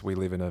obviously because we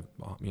live in a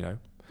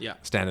Yeah.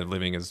 standard of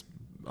living is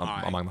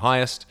High. among the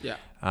highest. Yeah.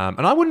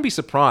 And I wouldn't be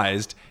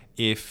surprised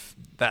if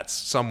that's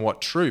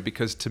somewhat true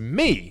because to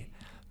me,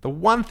 the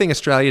one thing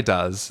Australia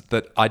does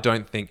that I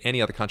don't think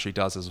any other country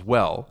does as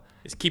well,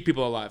 Is keep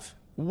people alive.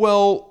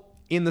 well,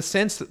 in the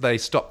sense that they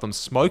stop them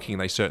smoking,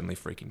 they certainly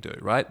freaking do,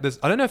 right?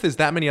 I don't know if there's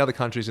that many other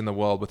countries in the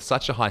world with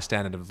such a high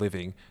standard of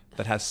living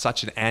that has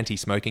such an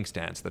anti-smoking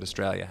stance that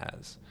Australia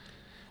has.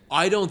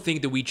 I don't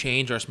think that we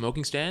change our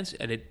smoking stance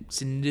at a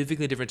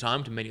significantly different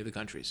time to many other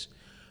countries.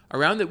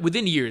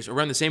 Within years,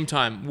 around the same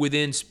time,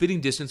 within spitting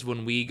distance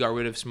when we got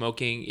rid of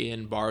smoking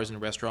in bars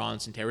and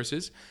restaurants and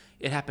terraces,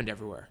 it happened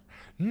everywhere.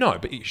 No,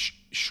 but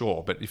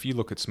sure. But if you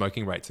look at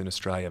smoking rates in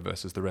Australia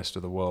versus the rest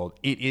of the world,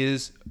 it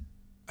is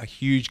a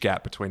huge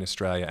gap between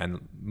Australia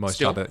and most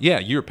Still? other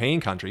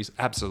European countries.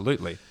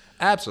 Absolutely.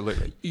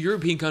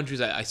 European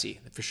countries, I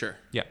see, for sure.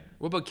 Yeah.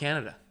 What about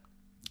Canada?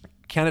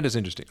 Canada's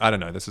interesting. I don't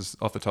know. This is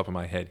off the top of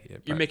my head here.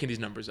 You're but- making these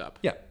numbers up.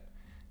 Yeah.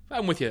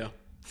 I'm with you, though.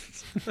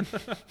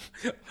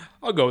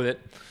 I'll go with it.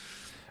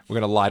 We're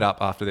going to light up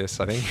after this,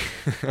 I think.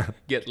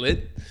 Get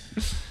lit.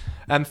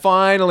 And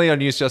finally, on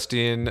News Just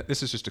In,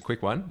 this is just a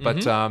quick one,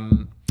 but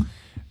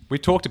we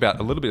talked about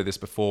a little bit of this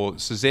before.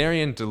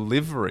 Caesarean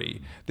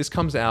delivery. This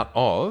comes out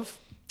of,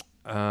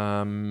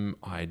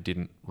 I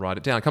didn't write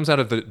it down. It comes out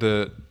of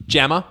the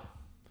JAMA,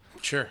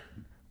 Sure.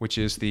 which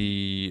is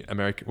the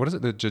American, what is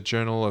it? The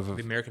Journal of...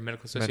 The American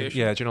Medical Association?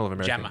 Yeah, Journal of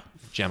American... JAMA.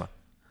 JAMA.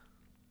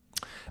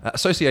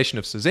 Association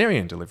of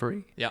Caesarean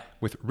Delivery Yeah.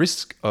 with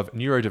risk of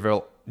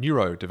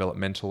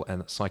neurodevelopmental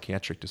and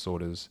psychiatric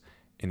disorders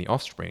in the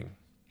offspring.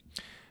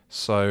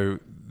 So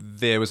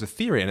there was a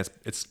theory, and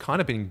it's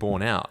kind of being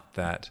borne out,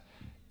 that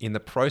in the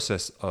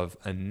process of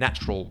a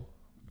natural,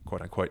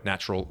 quote-unquote,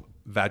 natural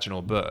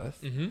vaginal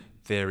birth,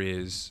 there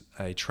is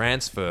a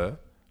transfer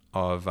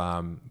of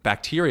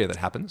bacteria that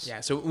happens.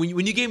 Yeah, so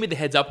when you gave me the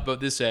heads up about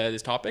this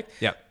topic,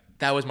 Yeah.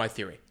 that was my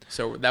theory.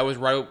 So that was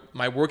right.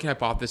 My working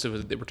hypothesis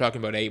was that we're talking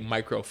about a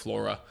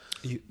microflora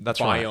That's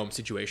biome right.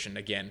 situation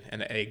again,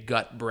 and a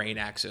gut-brain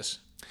axis.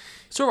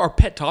 Sort of our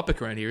pet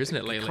topic around here, isn't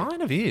it, lately?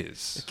 Kind of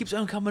is. It keeps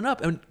on coming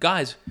up. And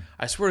guys,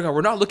 I swear to God,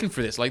 we're not looking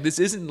for this. Like, this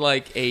isn't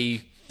like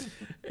a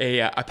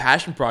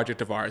passion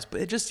project of ours,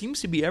 but it just seems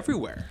to be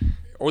everywhere,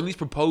 or at least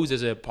proposed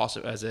as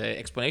as an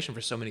explanation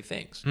for so many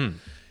things.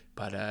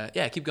 But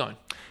yeah, keep going.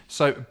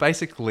 So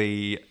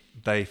basically,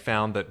 they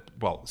found that,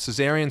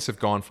 cesareans have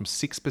gone from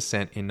 6%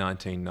 in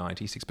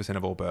 1990, 6%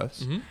 of all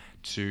births,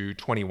 to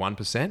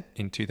 21%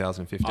 in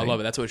 2015. I love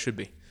it. That's what it should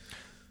be.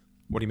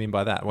 What do you mean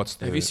by that?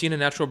 Have you seen a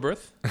natural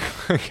birth?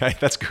 Okay,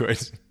 that's good.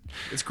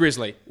 It's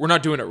grisly. We're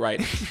not doing it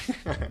right.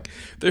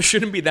 There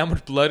shouldn't be that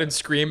much blood and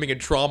screaming and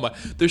trauma.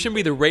 There shouldn't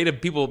be the rate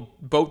of people,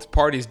 both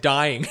parties,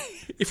 dying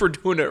if we're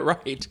doing it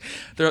right.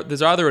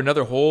 There's either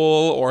another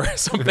hole or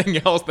something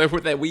else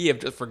that we have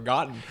just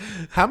forgotten.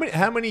 How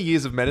many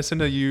years of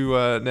medicine are you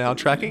now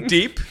tracking?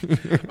 Deep?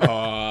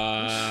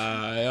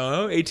 I don't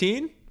know,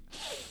 18?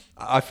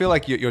 I feel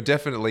like you're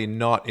definitely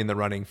not in the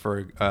running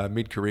for a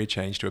mid-career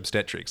change to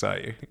obstetrics, are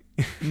you?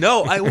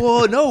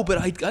 No, but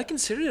I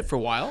considered it for a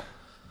while.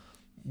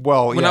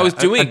 Well, when I was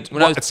doing,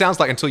 it sounds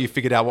like until you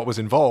figured out what was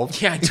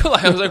involved. Yeah, until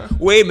I was like,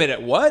 wait a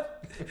minute,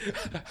 what?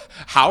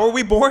 How are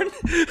we born?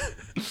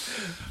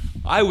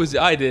 I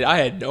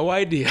had no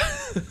idea.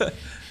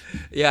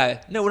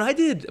 Yeah, no. When I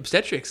did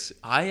obstetrics,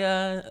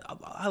 I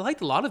liked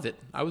a lot of it.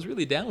 I was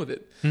really down with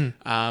it.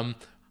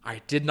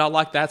 I did not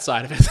like that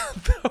side of it,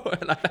 though,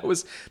 and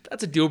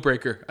that's a deal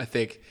breaker, I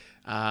think.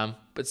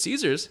 But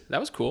Caesars,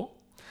 that was cool.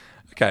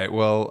 Okay,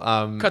 well,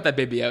 cut that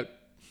baby out.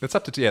 It's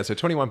up to so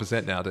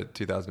 21% now to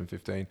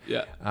 2015.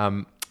 Yeah.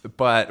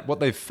 But what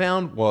they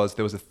found was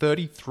there was a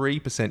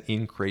 33%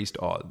 increased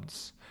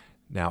odds.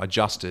 Now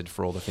adjusted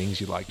for all the things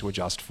you'd like to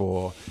adjust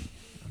for,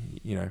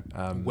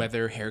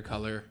 weather, hair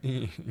color.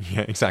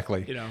 Yeah,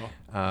 exactly.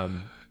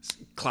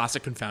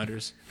 Classic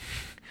confounders.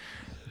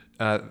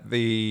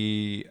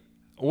 The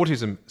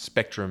autism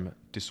spectrum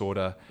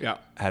disorder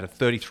had a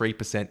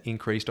 33%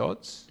 increased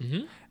odds,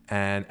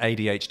 and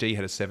ADHD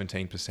had a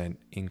 17%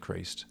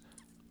 increased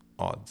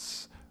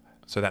odds.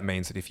 So that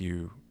means that if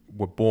you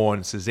were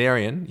born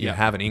cesarean, you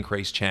have an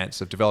increased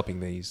chance of developing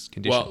these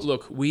conditions. Well,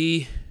 look,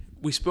 we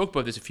spoke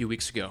about this a few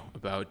weeks ago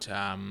about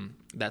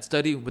that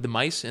study with the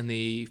mice and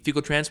the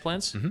fecal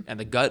transplants and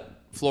the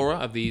gut flora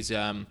of these.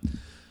 They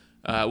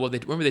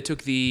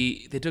took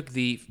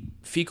the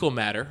fecal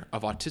matter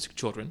of autistic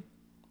children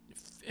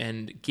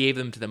and gave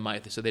them to the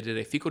mice. So they did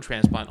a fecal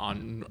transplant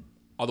on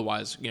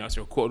otherwise, sort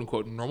of quote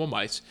unquote normal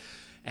mice.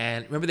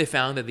 And remember, they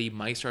found that the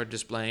mice started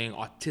displaying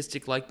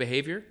autistic-like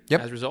behavior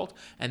as a result.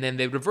 And then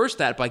they reversed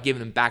that by giving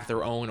them back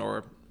their own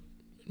or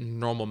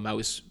normal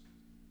mouse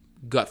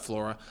gut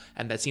flora,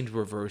 and that seemed to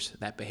reverse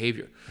that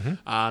behavior.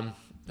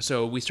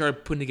 So we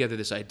started putting together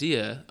this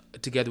idea,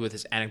 together with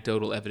this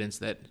anecdotal evidence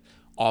that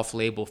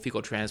off-label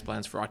fecal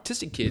transplants for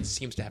autistic kids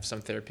seems to have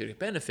some therapeutic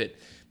benefit,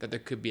 that there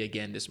could be,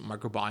 again, this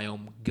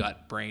microbiome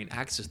gut-brain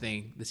axis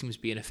thing that seems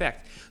to be in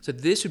effect. So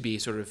this would be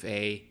sort of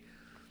a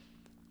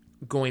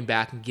going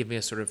back and giving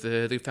us sort of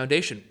the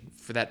foundation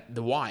for that,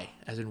 the why,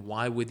 as in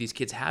why would these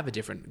kids have a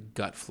different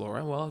gut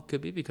flora? Well, it could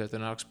be because they're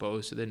not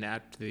exposed to the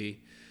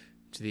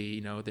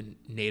the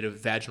native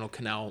vaginal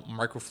canal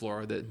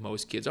microflora that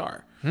most kids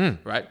are,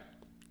 right?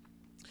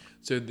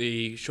 So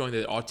showing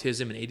that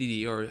autism and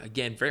ADD are,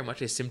 again, very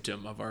much a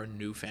symptom of our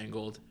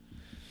newfangled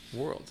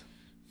world.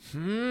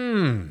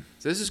 So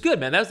this is good,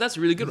 man. That's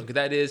a really good one,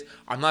 because that is,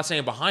 I'm not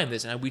saying behind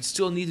this, and we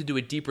still need to do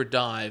a deeper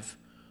dive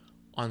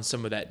on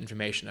some of that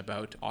information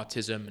about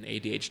autism and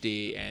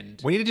ADHD and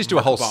we need to just do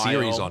a whole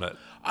series on it.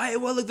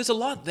 Look, there's a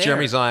lot there.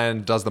 Jeremy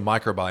Zion does the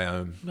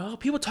microbiome. No,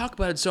 people talk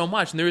about it so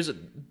much, and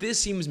this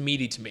seems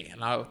meaty to me,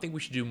 and I think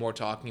we should do more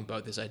talking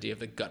about this idea of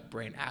the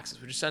gut-brain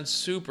axis, which sounds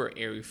super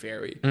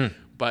airy-fairy,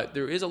 but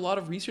there is a lot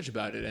of research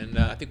about it, and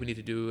I think we need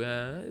to do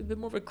a bit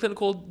more of a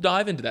clinical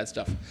dive into that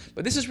stuff.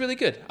 But this is really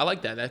good. I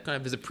like that. That kind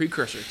of is a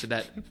precursor to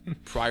that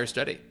prior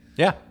study.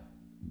 Yeah.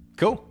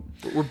 Cool.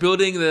 We're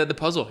building the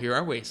puzzle here,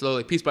 aren't we?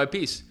 Slowly, piece by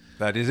piece.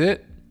 That is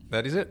it.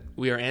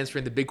 We are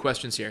answering the big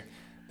questions here.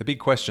 The big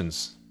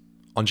questions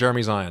on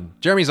Jeremy Zion.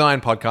 Jeremy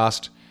Zion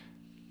podcast.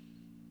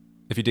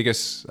 If you dig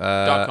us.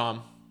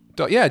 .com.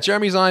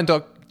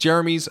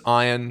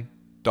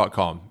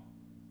 jeremyzion.com.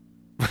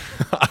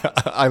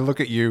 I look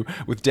at you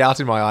with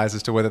doubt in my eyes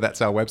as to whether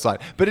that's our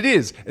website. But it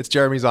is. It's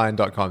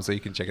jeremyzion.com, so you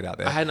can check it out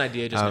there. I had an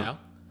idea just now.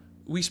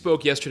 We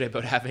spoke yesterday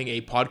about having a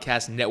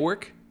podcast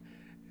network.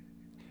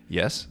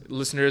 Yes.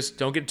 Listeners,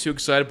 don't get too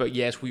excited, but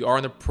yes, we are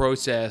in the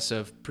process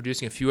of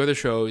producing a few other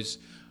shows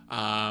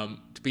to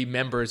be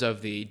members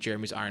of the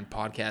Jeremy's Iron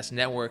Podcast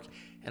Network,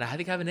 and I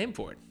think I have a name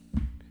for it.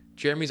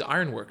 Jeremy's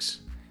Ironworks.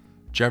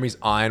 Jeremy's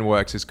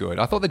Ironworks is good.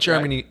 I thought the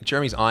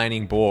Jeremy's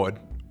Ironing Board.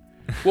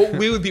 Well,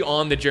 we would be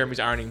on the Jeremy's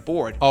Ironing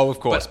Board. Oh,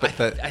 of course.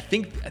 But I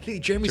think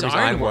Jeremy's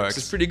Ironworks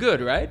is pretty good,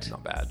 right?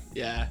 Not bad.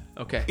 Yeah,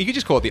 okay. You could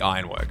just call it the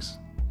Ironworks.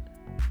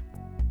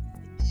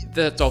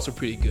 That's also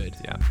pretty good.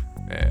 Yeah.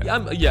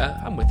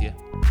 I'm with you.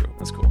 Cool.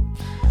 That's cool.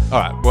 All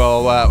right.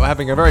 Well, we're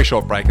having a very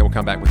short break, and we'll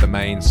come back with the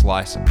main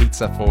slice of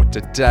pizza for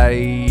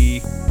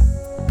today,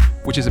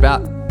 which is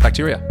about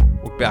bacteria.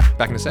 We'll be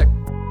back in a sec.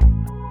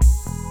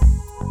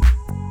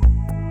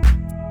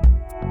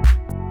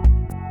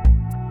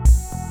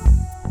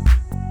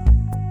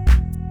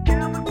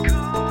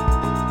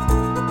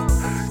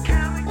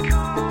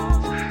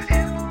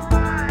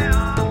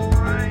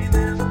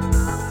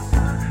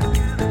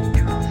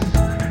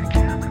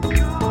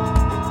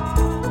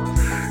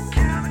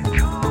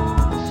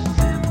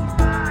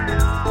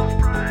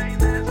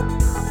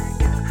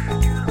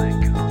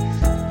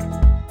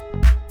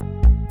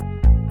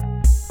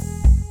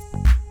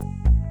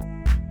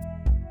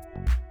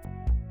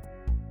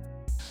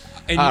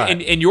 And All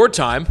right. in your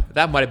time,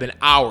 that might have been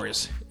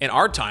hours. In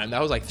our time,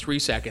 that was like 3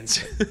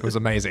 seconds. It was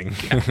amazing.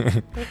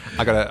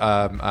 I got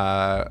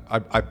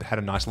I had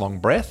a nice long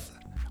breath.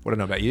 What do I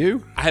know about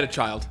you? I had a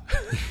child.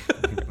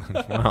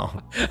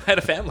 Wow. I had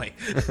a family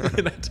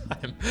in that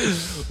time.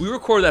 We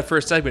recorded that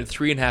first segment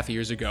 3.5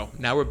 years ago.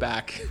 Now we're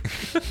back.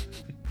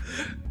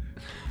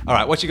 All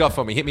right, what you got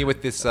for me? Hit me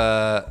with this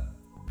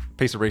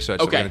piece of research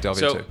that we're going to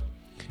delve into.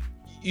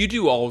 You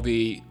do all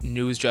the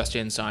news just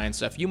in science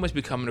stuff. You must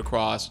be coming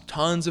across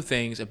tons of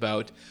things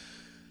about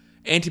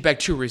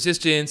antibacterial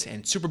resistance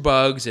and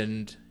superbugs,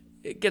 and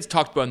it gets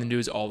talked about in the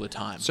news all the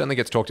time. Certainly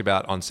gets talked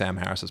about on Sam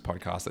Harris's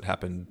podcast that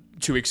happened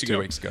 2 weeks ago. 2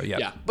 weeks ago, yeah.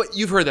 Yeah, but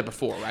you've heard that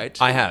before, right?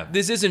 I have.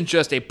 This isn't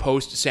just a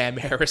post-Sam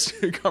Harris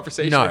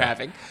conversation No. we're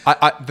having.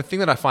 The thing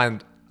that I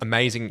find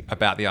amazing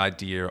about the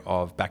idea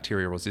of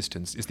bacterial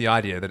resistance is the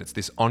idea that it's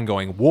this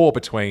ongoing war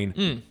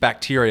between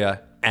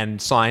bacteria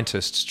and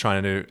scientists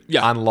trying to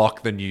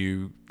unlock the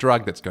new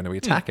drug that's going to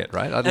attack it,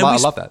 right? I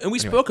love that. And we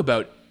Anyway. spoke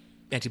about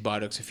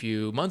antibiotics a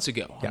few months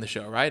ago on the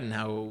show, right? And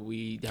how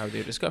they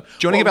were discovered. Do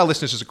you want to give our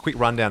listeners just a quick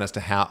rundown as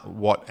to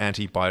what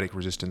antibiotic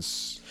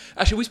resistance...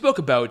 Actually, we spoke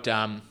about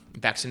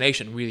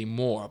vaccination really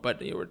more, but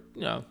we're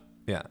Yeah.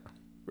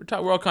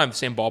 we're all kind of the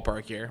same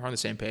ballpark here. We're on the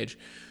same page.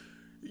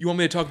 You want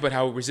me to talk about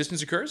how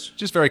resistance occurs?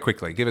 Just very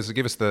quickly, give us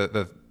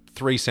the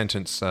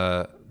 3-sentence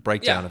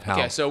breakdown of how...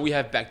 Okay, so we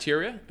have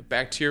bacteria.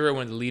 Bacteria,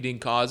 one of the leading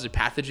causes of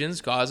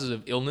pathogens, causes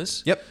of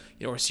illness. Yep.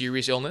 Or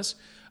serious illness.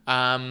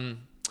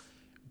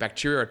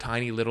 Bacteria are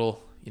tiny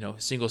little,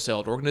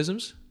 single-celled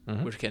organisms,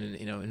 which can,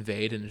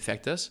 invade and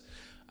infect us.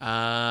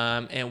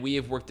 And we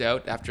have worked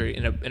out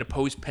in a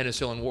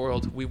post-penicillin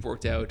world, we've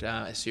worked out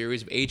a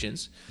series of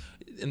agents,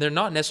 and they're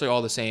not necessarily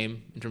all the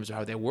same in terms of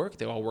how they work.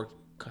 They all work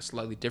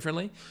slightly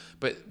differently,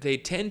 but they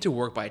tend to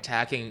work by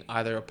attacking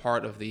either a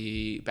part of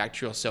the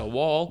bacterial cell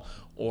wall,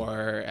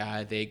 or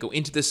they go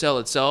into the cell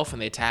itself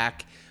and they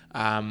attack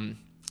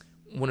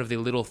one of the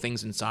little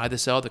things inside the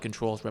cell that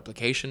controls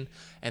replication,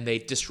 and they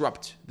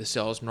disrupt the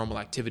cell's normal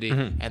activity.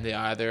 And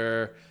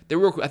they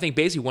work, I think,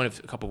 basically one of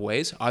a couple of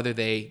ways. Either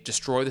they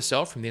destroy the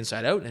cell from the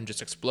inside out and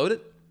just explode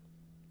it,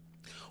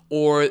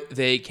 or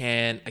they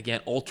can, again,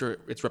 alter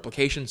its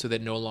replication so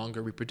that it no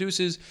longer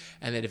reproduces,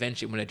 and then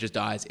eventually when it just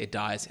dies,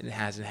 and it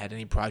hasn't had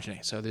any progeny.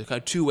 So there's kind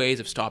of two ways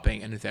of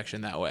stopping an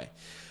infection that way.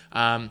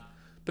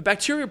 But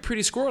bacteria are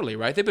pretty squirrely,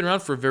 right? They've been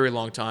around for a very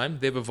long time.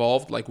 They've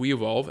evolved like we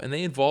evolve, and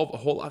they evolve a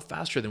whole lot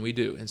faster than we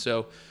do. And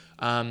so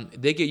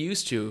they get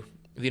used to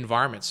the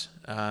environments.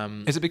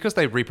 Is it because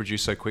they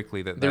reproduce so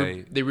quickly that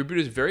they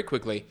reproduce very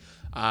quickly,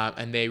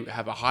 and they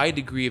have a high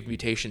degree of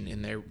mutation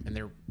in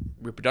their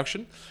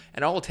reproduction,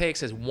 and all it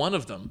takes is one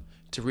of them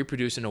to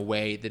reproduce in a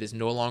way that is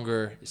no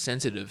longer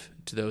sensitive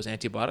to those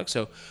antibiotics.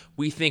 So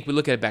we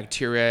look at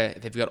bacteria,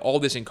 they've got all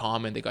this in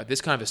common. They've got this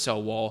kind of a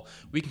cell wall.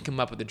 We can come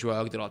up with a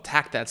drug that'll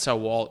attack that cell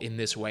wall in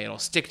this way. It'll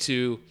stick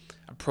to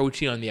a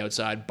protein on the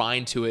outside,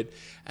 bind to it,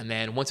 and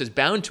then once it's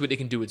bound to it, it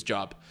can do its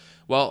job.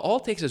 Well, all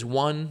it takes is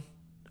one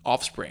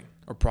offspring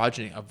or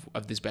progeny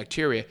of this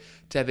bacteria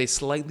to have a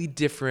slightly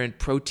different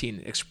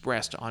protein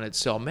expressed on its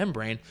cell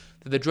membrane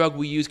that the drug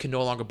we use can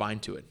no longer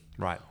bind to it.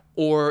 Right.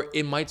 Or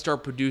it might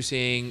start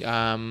producing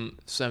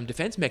some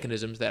defense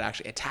mechanisms that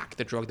actually attack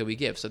the drug that we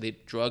give. So the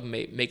drug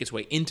may make its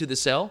way into the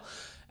cell,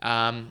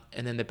 and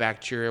then the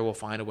bacteria will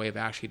find a way of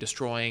actually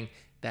destroying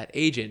that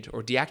agent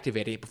or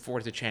deactivating it before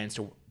it has a chance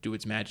to do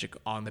its magic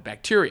on the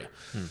bacteria.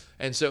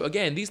 And so,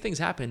 again, these things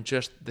happen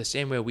just the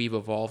same way we've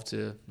evolved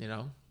to,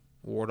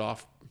 ward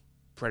off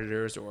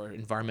predators or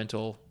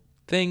environmental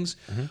things.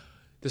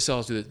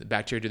 The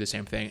bacteria do the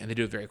same thing, and they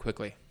do it very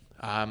quickly.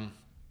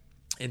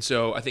 And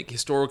so I think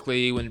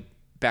historically when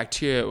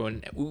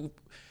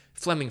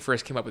Fleming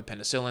first came up with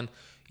penicillin,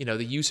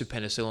 the use of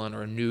penicillin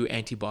or a new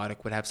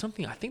antibiotic would have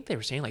something, I think they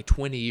were saying like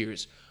 20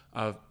 years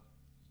of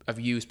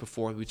use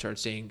before we started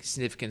seeing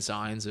significant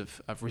signs of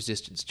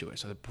resistance to it.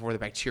 So before the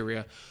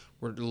bacteria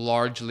were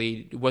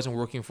it wasn't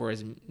working for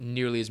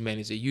nearly as many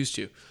as it used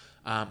to.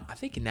 I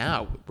think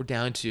now we're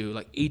down to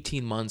like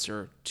 18 months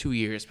or 2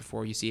 years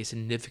before you see a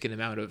significant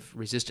amount of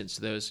resistance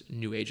to those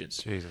new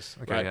agents. Jesus.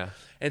 Okay, right? yeah.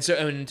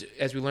 And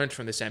as we learned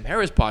from the Sam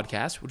Harris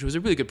podcast, which was a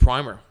really good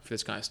primer for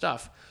this kind of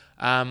stuff,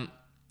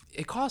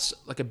 it costs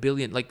like $1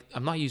 billion. Like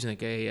I'm not using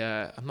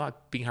I'm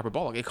not being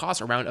hyperbolic. It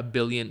costs around $1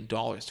 billion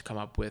to come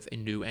up with a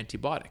new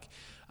antibiotic,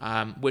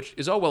 which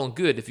is all well and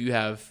good if you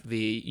have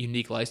the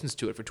unique license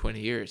to it for 20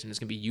 years and it's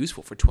going to be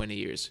useful for 20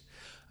 years.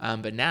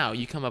 But now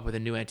you come up with a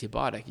new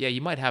antibiotic. Yeah,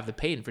 you might have the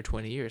patent for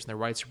 20 years and the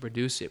rights to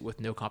produce it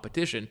with no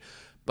competition.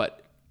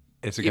 But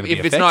if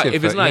it's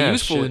not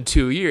useful in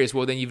 2 years,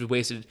 well, then you've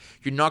wasted.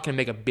 You're not going to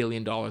make $1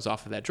 billion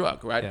off of that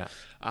drug, right?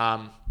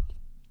 Yeah.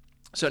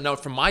 So now,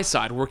 from my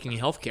side, working in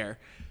healthcare,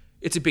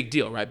 it's a big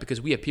deal, right? Because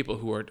we have people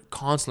who are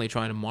constantly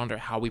trying to monitor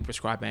how we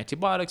prescribe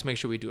antibiotics, make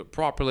sure we do it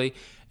properly,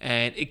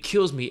 and it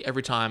kills me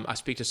every time I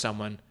speak to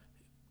someone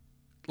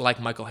like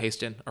Michael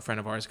Haston, a friend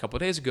of ours, a couple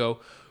of days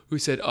ago, who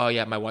said, "Oh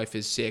yeah, my wife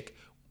is sick.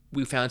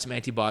 We found some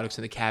antibiotics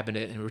in the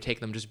cabinet, and we're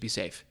taking them just to be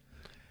safe."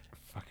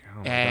 Fuck, Oh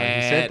my God,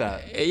 he said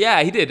that.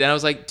 Yeah, he did. And I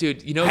was like,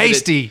 dude, you know,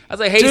 Hasty. I was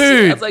like, hasty.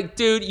 Dude. I was like,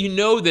 dude, you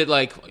know that,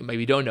 like,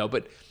 maybe you don't know,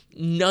 but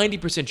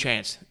 90%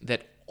 chance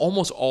that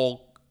almost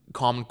all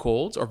common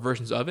colds or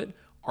versions of it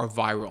are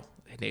viral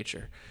in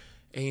nature.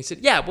 And he said,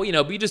 yeah, well, you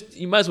know, but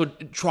you might as well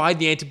try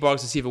the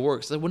antibiotics to see if it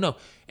works. I said, well, no,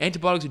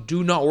 antibiotics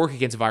do not work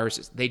against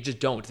viruses. They just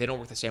don't. They don't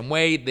work the same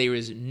way.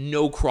 There's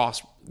no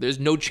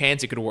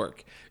chance it could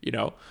work, you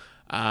know.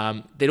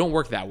 They don't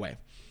work that way.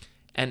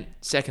 And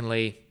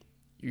secondly,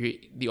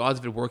 the odds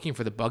of it working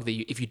for the bug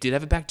if you did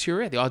have a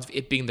bacteria, the odds of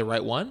it being the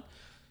right one,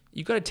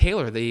 you got to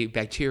tailor the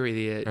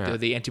bacteria,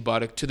 the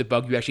antibiotic to the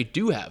bug you actually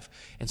do have.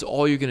 And so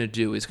all you're going to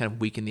do is kind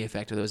of weaken the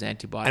effect of those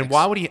antibiotics. And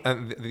why would he?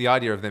 The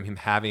idea of him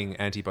having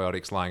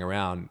antibiotics lying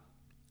around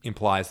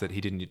implies that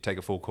he didn't take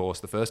a full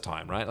course the first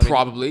time, right?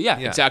 Probably, yeah,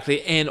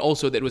 exactly. And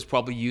also that it was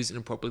probably used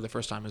inappropriately the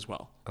first time as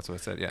well. That's what I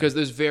said, yeah. Because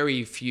there's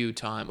very few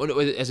times,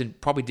 as in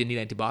probably didn't need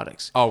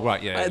antibiotics. Oh,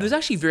 right, yeah. There's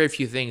actually very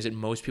few things that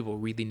most people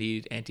really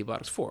need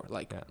antibiotics for.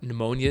 Like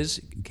pneumonias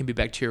can be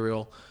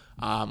bacterial,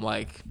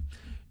 like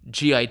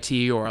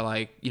GIT or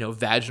like, you know,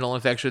 vaginal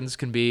infections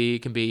can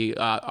be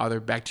either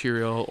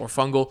bacterial or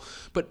fungal.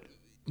 But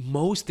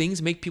most things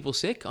that make people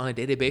sick on a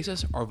day-to-day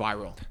basis are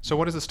viral. So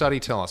what does the study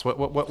tell us?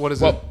 What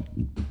is it?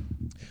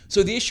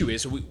 So the issue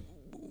is,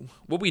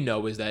 what we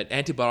know is that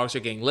antibiotics are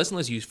getting less and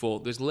less useful.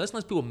 There's less and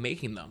less people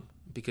making them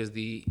because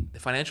the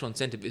financial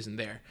incentive isn't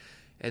there.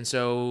 And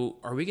so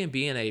are we going to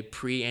be in a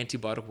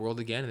pre-antibiotic world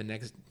again in the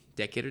next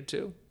decade or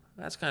two?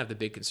 That's kind of the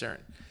big concern.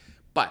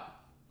 But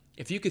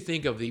if you could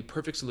think of the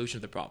perfect solution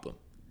to the problem,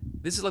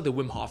 this is like the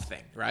Wim Hof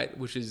thing, right?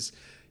 Which is,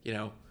 you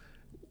know,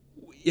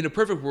 in a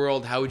perfect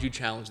world, how would you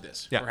challenge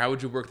this? Yeah. Or how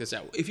would you work this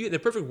out? If you in a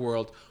perfect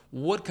world,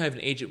 what kind of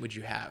an agent would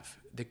you have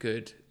that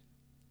could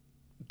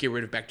get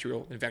rid of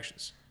bacterial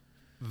infections?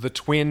 The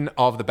twin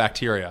of the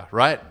bacteria,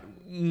 right?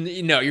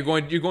 No, you're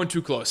going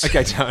too close.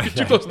 Okay,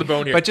 too close to the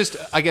bone here. But just,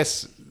 I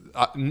guess,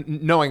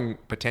 knowing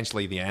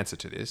potentially the answer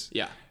to this,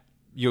 yeah,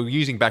 you're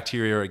using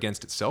bacteria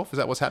against itself. Is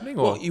that what's happening?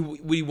 Or? Well,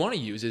 what you want to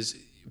use is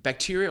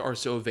bacteria are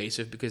so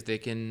evasive because they're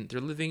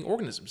living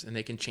organisms and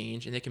they can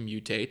change and they can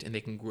mutate and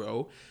they can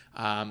grow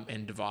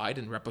and divide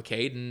and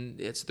replicate, and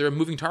they're a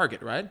moving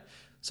target, right?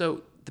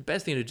 So the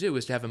best thing to do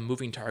is to have a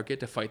moving target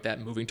to fight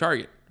that moving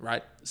target,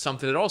 right?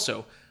 Something that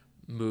also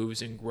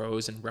moves and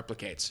grows and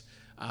replicates.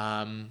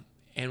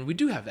 And we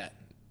do have that.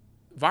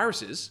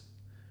 Viruses,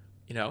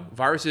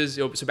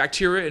 so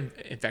bacteria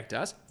infect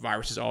us.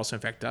 Viruses also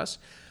infect us.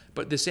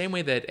 But the same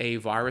way that a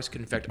virus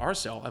can infect our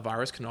cell, a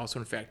virus can also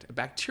infect a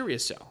bacteria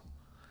cell.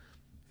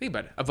 Think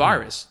about it. A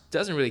virus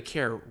doesn't really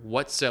care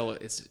what cell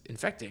it's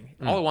infecting.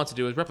 All it wants to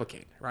do is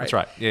replicate, right? That's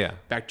right, yeah.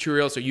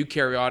 Bacterial, so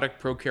eukaryotic,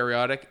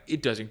 prokaryotic,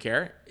 it doesn't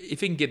care.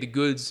 If it can get the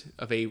goods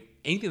of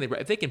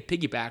if they can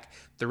piggyback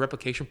the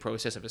replication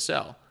process of a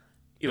cell,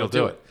 it'll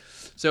do it.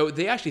 So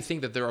they actually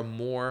think that there are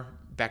more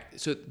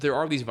so there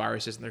are these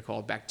viruses and they're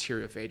called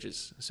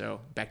bacteriophages. So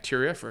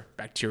bacteria for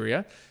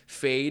bacteria.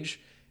 Phage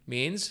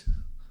means?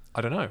 I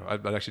don't know. I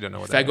actually don't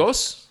know what that phagos?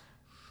 is.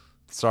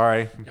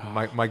 Sorry.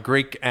 My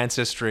Greek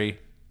ancestry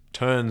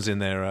turns in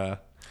their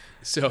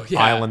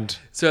island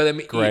So that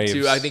means graves.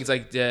 eat too. I think it's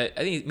like I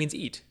think it means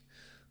eat.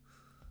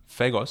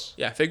 Phagos?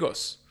 Yeah,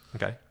 phagos.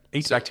 Okay.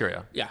 Eats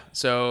bacteria. Yeah.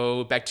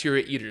 So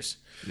bacteria eaters.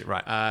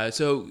 Right.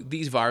 So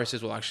these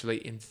viruses will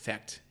actually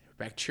infect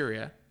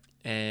bacteria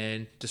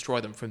and destroy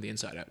them from the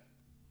inside out.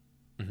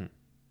 Mm-hmm.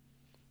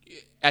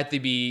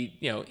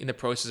 In the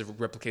process of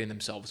replicating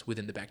themselves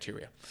within the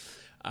bacteria.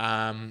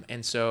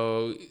 And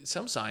so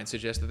some science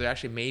suggests that there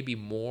actually may be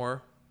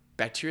more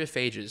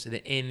bacteriophages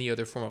than any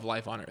other form of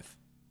life on Earth.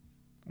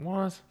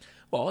 What?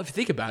 Well, if you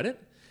think about it,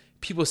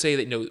 people say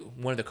that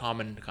one of the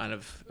common kind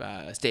of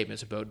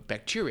statements about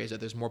bacteria is that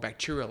there's more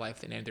bacterial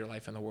life than any other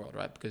life in the world,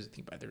 right? Because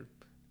think about it,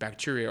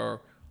 bacteria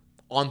are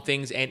on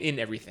things and in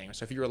everything.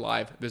 So if you're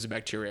alive, there's a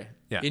bacteria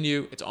in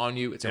you, it's on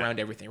you, it's around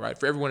everything, right?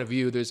 For every one of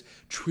you, there's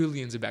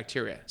trillions of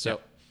bacteria. So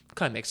it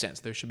kind of makes sense.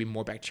 There should be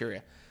more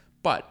bacteria.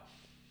 But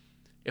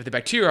if the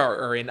bacteria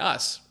are in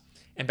us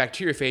and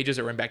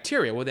bacteriophages are in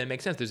bacteria, well, then it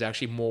makes sense. There's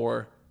actually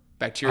more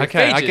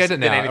bacteriophages I get it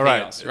now. than anything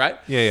else, right?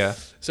 Yeah.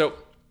 So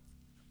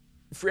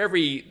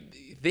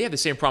they have the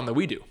same problem that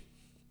we do.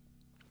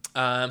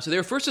 So they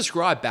were first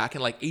described back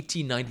in like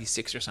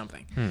 1896 or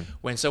something,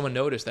 when someone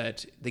noticed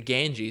that the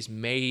Ganges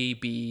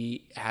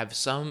have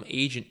some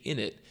agent in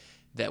it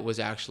that was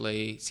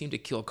actually seemed to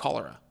kill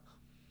cholera.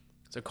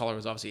 So cholera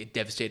was obviously a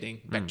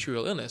devastating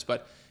bacterial illness,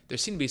 but there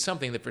seemed to be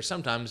something that for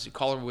sometimes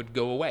cholera would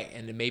go away,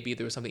 and maybe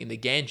there was something in the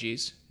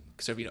Ganges,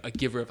 so a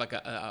giver of like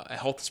a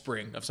health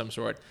spring of some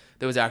sort,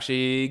 that was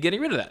actually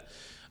getting rid of that.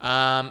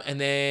 And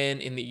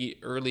then in the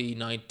early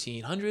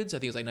 1900s, I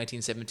think it was like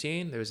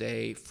 1917, there was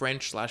a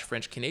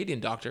French/French-Canadian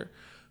doctor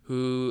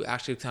who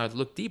actually kind of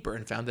looked deeper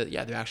and found that,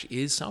 there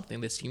actually is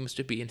something that seems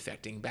to be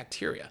infecting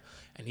bacteria.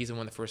 And he's the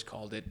one that first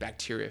called it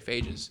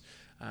bacteriophages.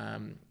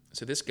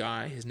 So this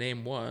guy, his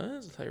name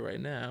was, I'll tell you right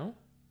now,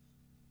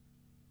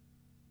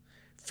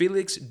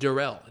 Felix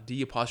Durell,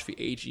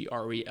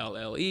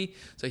 D'Agrelle.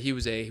 So he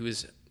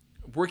was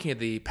working at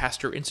the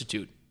Pasteur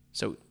Institute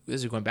So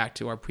this is going back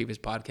to our previous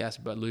podcast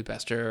about Louis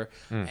Pasteur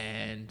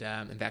and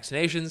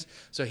vaccinations.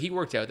 So he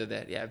worked out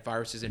that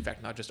viruses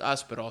infect not just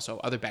us, but also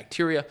other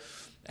bacteria,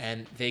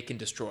 and they can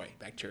destroy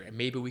bacteria.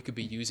 Maybe we could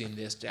be using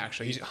this to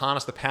actually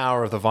harness the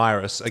power of the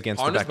virus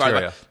against the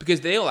bacteria.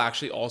 Because they'll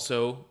actually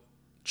also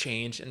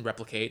change and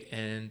replicate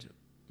and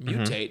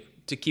mutate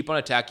to keep on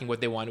attacking what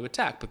they want to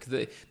attack, because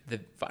the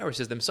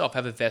viruses themselves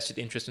have a vested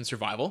interest in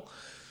survival.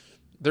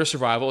 Their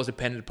survival is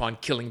dependent upon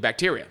killing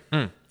bacteria.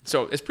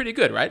 So it's pretty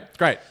good, right?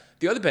 Great.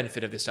 The other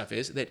benefit of this stuff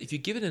is that if you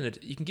give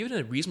it you can give it in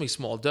a reasonably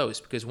small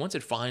dose, because once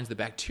it finds the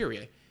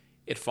bacteria,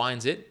 it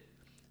finds it,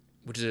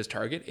 which is its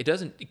target.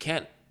 It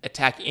can't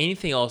attack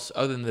anything else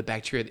other than the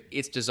bacteria that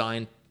it's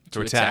designed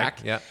to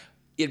attack. Yeah.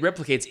 It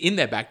replicates in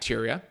that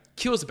bacteria,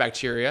 kills the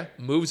bacteria,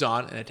 moves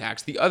on, and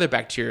attacks the other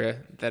bacteria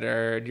that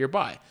are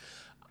nearby.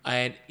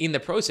 And in the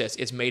process,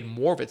 it's made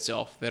more of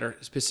itself that are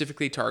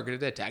specifically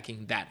targeted at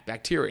attacking that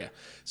bacteria.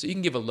 So you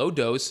can give a low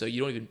dose, so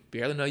you don't even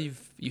barely know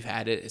you've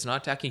had it. It's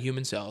not attacking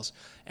human cells,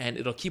 and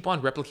it'll keep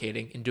on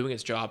replicating and doing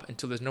its job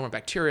until there's no more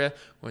bacteria.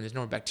 When there's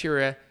no more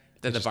bacteria,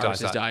 then the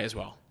viruses die as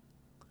well.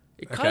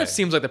 It kind of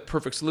seems like the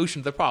perfect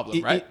solution to the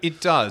problem, right?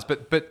 It does,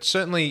 but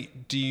certainly,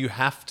 do you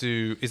have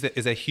to? Is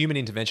there human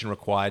intervention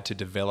required to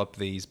develop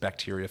these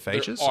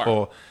bacteriophages? There are.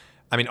 Or,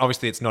 I mean,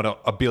 obviously, it's not a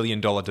 $1 billion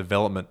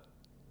development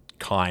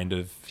kind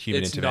of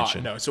human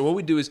intervention. No. So what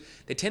we do is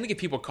they tend to give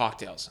people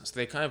cocktails. So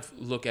they kind of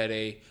look at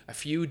a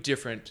few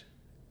different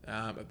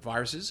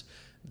viruses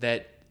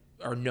that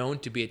are known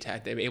to be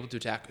attacked. They're able to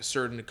attack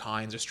certain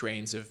kinds or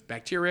strains of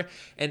bacteria.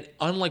 And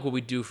unlike what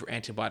we do for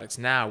antibiotics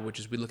now, which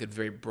is we look at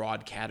very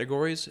broad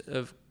categories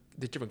of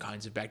the different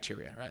kinds of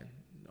bacteria, right?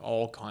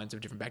 All kinds of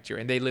different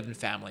bacteria. And they live in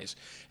families.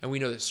 And we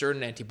know that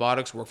certain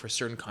antibiotics work for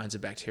certain kinds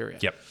of bacteria.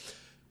 Yep.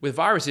 With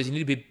viruses, you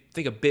need to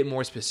think a bit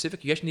more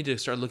specific. You actually need to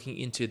start looking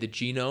into the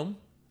genome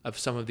of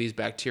some of these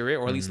bacteria,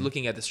 or at least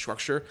looking at the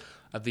structure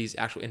of these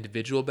actual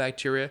individual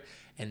bacteria,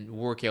 and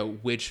work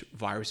out which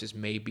viruses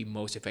may be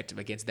most effective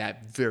against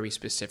that very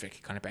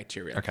specific kind of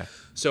bacteria. Okay.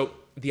 So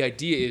the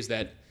idea is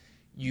that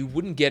you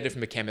wouldn't get it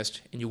from a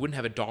chemist, and you wouldn't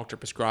have a doctor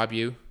prescribe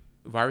you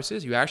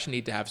viruses. You actually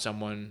need to have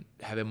someone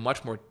have a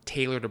much more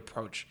tailored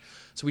approach.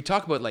 So we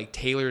talk about like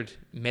tailored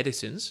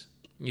medicines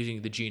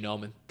using the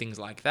genome and things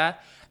like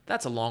that.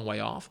 That's a long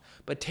way off.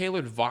 But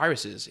tailored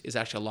viruses is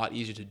actually a lot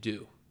easier to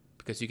do,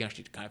 because you can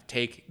actually kind of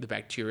take the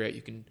bacteria,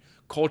 you can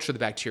culture the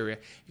bacteria,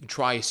 you can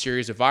try a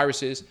series of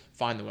viruses,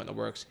 find the one that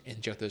works,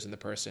 inject those in the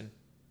person,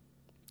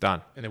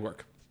 Done. and they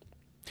work.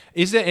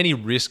 Is there any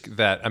risk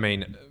that, I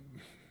mean,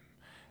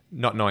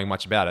 not knowing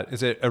much about it,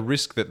 is there a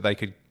risk that they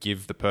could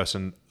give the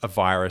person a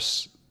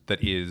virus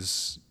that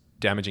is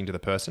damaging to the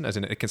person, as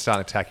in it can start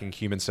attacking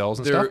human cells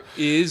and stuff? There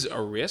is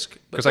a risk.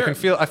 Because I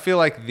feel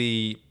like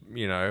the,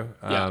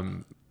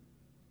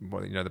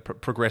 the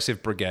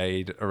progressive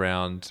brigade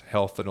around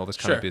health and all this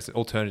kind of business,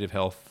 alternative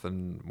health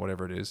and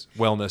whatever it is,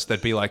 wellness,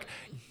 they'd be like,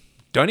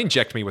 don't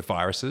inject me with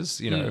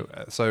viruses,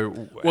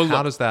 So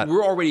how does that...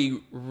 We're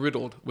already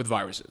riddled with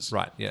viruses.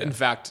 Right, yeah. In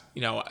fact, I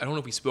don't know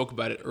if we spoke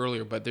about it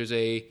earlier, but there's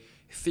a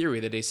theory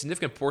that a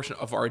significant portion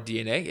of our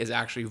DNA is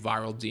actually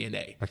viral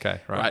DNA.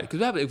 Okay, right.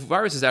 Because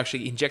viruses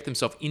actually inject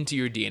themselves into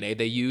your DNA.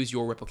 They use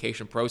your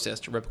replication process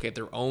to replicate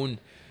their own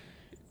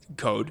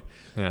code.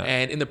 Yeah.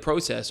 And in the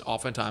process,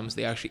 oftentimes,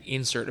 they actually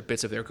insert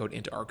bits of their code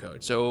into our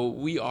code. So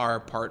we are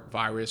part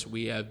virus.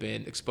 We have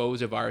been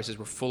exposed to viruses.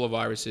 We're full of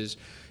viruses.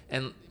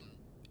 And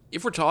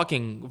if we're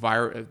talking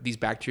these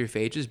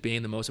bacteriophages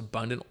being the most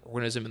abundant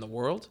organism in the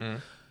world,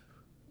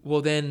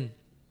 well, then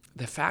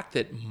the fact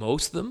that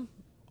most of them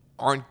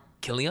aren't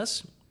killing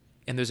us,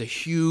 and there's a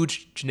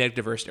huge genetic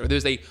diversity, or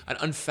there's an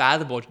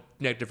unfathomable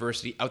genetic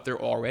diversity out there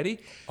already,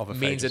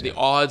 means that the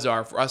odds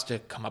are for us to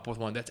come up with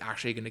one that's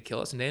actually going to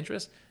kill us and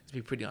dangerous is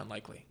be pretty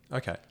unlikely.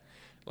 Okay.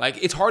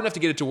 Like, it's hard enough to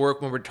get it to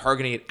work when we're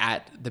targeting it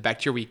at the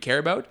bacteria we care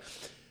about.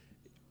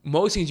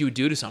 Most things you would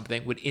do to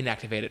something would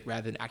inactivate it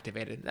rather than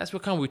activate it. That's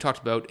what kind of we talked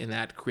about in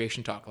that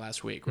creation talk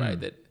last week, right?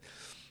 That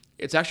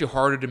it's actually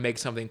harder to make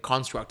something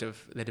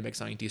constructive than to make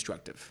something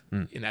destructive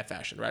in that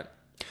fashion, right?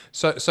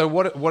 So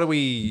what are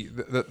we...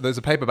 There's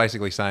a paper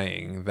basically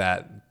saying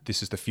that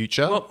this is the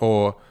future,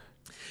 or...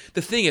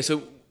 The thing is,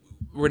 so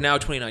we're now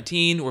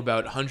 2019, we're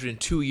about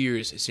 102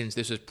 years since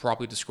this was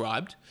properly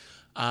described,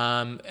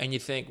 and you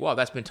think, well,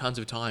 that's been tons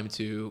of time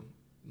to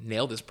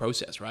nail this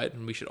process, right?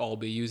 And we should all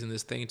be using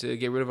this thing to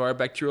get rid of our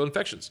bacterial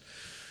infections.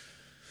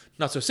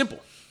 Not so simple.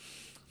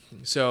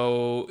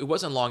 So it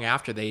wasn't long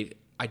after they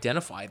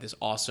identified this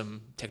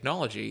awesome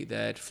technology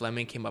that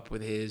Fleming came up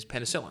with his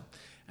penicillin.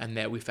 And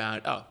that we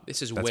found,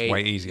 this is way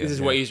easier. This is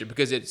way easier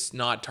because it's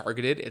not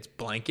targeted. It's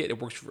blanket.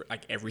 It works for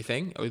like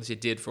everything. Or at least it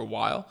did for a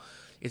while.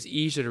 It's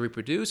easier to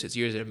reproduce. It's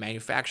easier to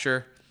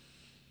manufacture.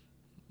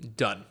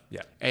 Done.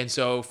 Yeah. And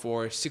so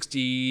for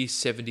 60,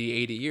 70,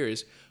 80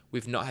 years,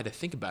 we've not had to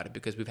think about it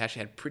because we've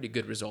actually had pretty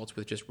good results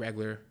with just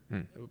regular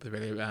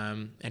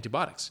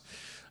antibiotics.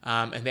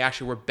 And they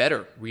actually were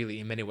better,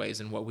 really, in many ways,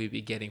 than what we'd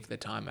be getting for the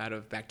time out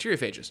of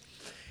bacteriophages.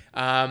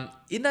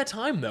 In that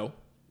time, though,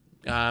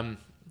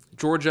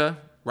 Georgia,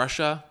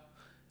 Russia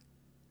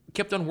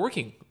kept on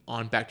working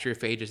on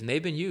bacteriophages, and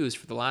they've been used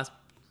for the last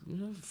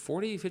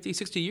 40, 50,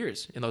 60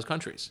 years in those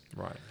countries.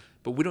 Right.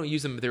 But we don't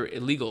use them. They're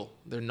illegal.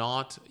 They're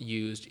not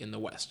used in the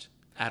West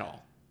at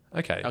all.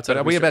 Okay. Outside But are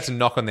of we about research. to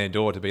knock on their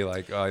door to be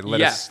like,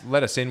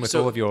 let us in with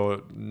So- all of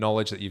your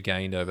knowledge that you've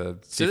gained over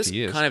 50 So this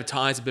years? kind of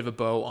ties a bit of a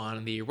bow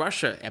on the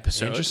Russia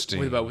episode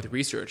Interesting. with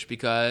research,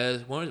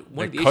 because one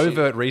of the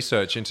covert issues,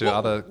 research into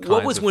other kinds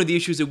what was of... one of the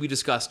issues that we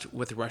discussed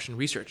with the Russian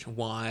research?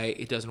 Why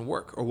it doesn't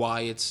work, or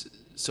why it's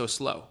so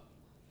slow?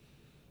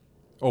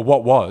 Or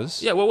what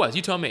was? Yeah, what was?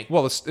 You tell me.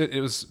 Well,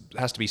 it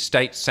has to be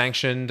state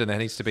sanctioned, and there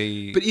needs to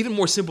be... But even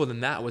more simple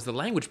than that was the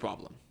language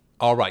problem.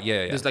 Oh, right.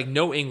 Yeah. There's like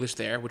no English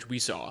there, which we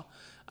saw.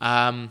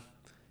 And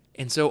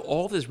so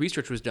all this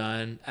research was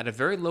done at a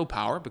very low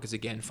power because,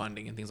 again,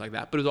 funding and things like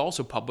that. But it was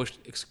also published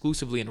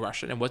exclusively in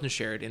Russian and wasn't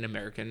shared in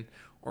American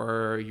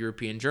or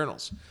European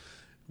journals,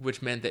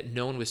 which meant that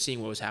no one was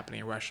seeing what was happening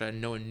in Russia and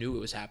no one knew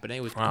what was happening.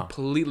 It was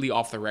completely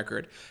off the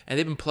record. And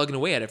they've been plugging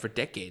away at it for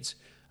decades.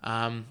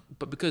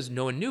 But because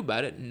no one knew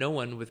about it, no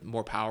one with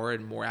more power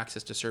and more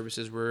access to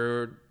services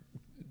were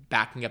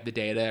backing up the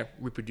data,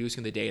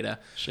 reproducing the data.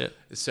 Shit.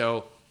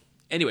 So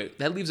anyway,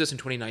 that leaves us in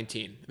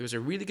 2019. There was a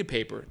really good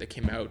paper that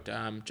came out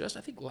just,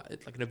 I think,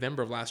 like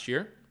November of last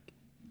year.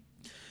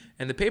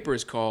 And the paper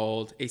is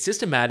called A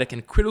Systematic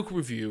and Critical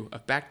Review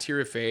of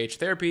Bacteriophage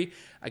Therapy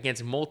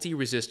Against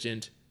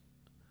Multi-Resistant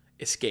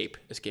ESCAPE.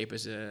 ESCAPE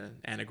is an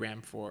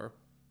anagram for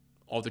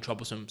all the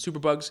troublesome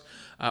superbugs,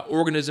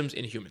 organisms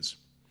in humans.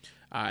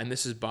 And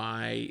this is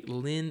by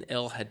Lynn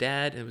L.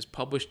 Haddad, and it was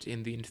published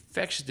in the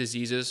Infectious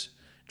Diseases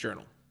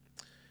Journal.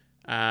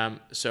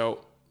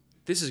 So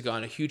this has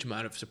gotten a huge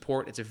amount of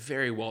support. It's a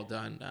very well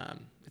done.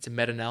 It's a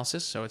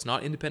meta-analysis, so it's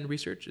not independent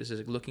research. This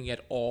is looking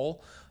at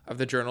all of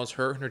the journals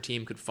her and her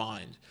team could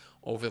find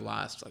over the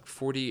last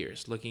 40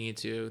 years, looking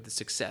into the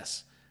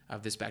success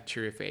of this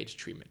bacteriophage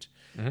treatment.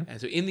 Mm-hmm.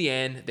 And so in the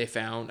end, they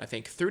found, I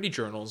think, 30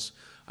 journals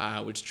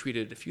which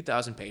treated a few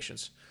thousand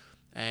patients,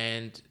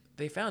 and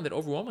they found that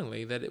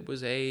overwhelmingly that it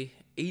was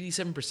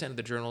 87% of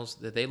the journals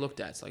that they looked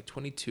at, it's like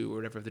 22 or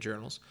whatever of the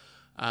journals,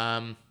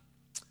 found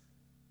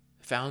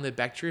that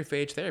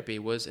bacteriophage therapy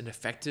was an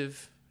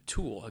effective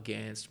tool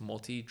against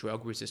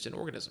multi-drug resistant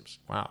organisms.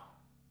 Wow.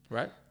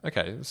 Right?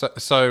 Okay.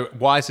 So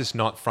why is this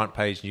not front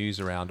page news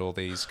around all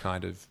these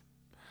kind of,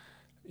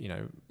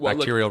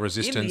 bacterial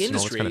resistance in the and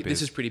all this industry, kind of this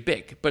business? is pretty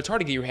big, but it's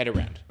hard to get your head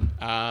around.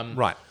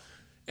 Right.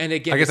 And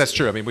again, I guess that's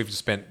true. I mean, we've just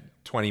spent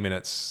 20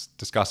 minutes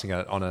discussing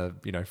it on a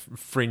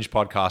fringe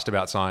podcast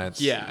about science.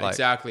 Yeah,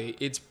 exactly.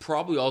 It's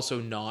probably also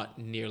not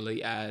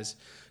nearly as...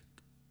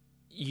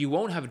 You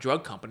won't have a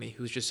drug company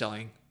who's just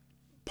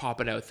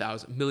popping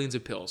out millions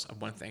of pills of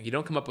one thing. You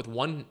don't come up with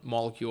one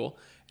molecule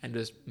and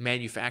just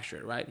manufacture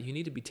it, right? You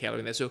need to be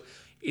tailoring that. So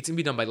it's going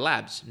to be done by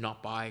labs,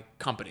 not by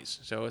companies.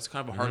 So it's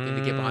kind of a hard thing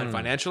to get behind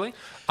financially.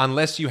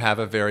 Unless you have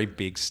a very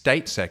big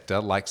state sector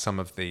like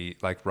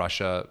like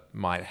Russia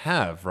might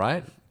have,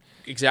 right?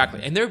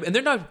 Exactly. And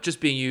they're not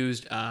just being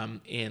used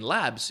in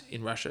labs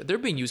in Russia. They're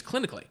being used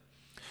clinically.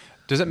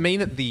 Does it mean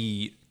that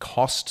the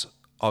cost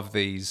of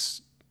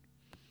these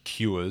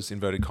cures,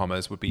 inverted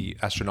commas, would be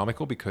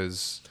astronomical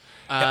because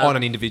on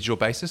an individual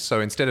basis?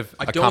 So instead of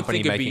I a don't company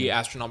think it'd making... be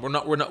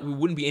astronomical. We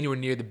wouldn't be anywhere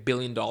near the $1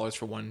 billion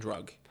for one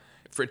drug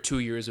for 2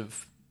 years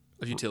of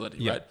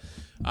utility, right?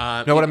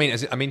 No, what I mean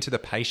is, to the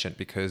patient,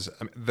 because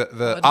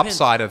the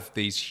upside of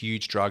these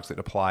huge drugs that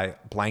apply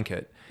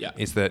blanket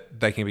is that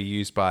they can be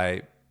used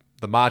by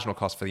the marginal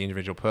cost for the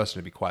individual person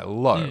to be quite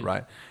low,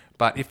 right?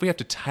 But if we have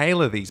to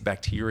tailor these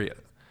bacteria,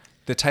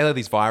 tailor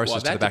these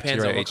viruses to the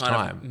bacteria each time. That depends on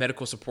what kind of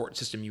medical support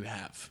system you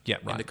have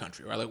in the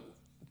country, right? Like,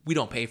 we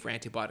don't pay for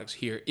antibiotics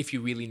here if you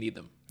really need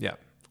them. Yeah.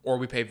 Or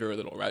we pay very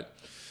little, right?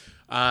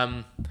 I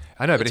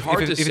know, but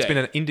if it's been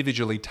an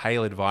individually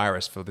tailored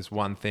virus for this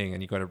one thing,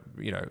 and you've got to,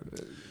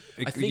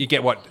 you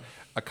get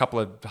a couple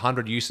of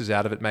 100 uses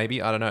out of it,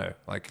 maybe. I don't know.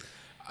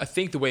 I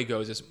think the way it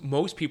goes is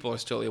most people are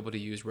still able to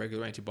use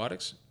regular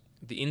antibiotics.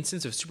 The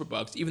incidence of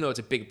superbugs, even though it's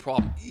a big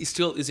problem, it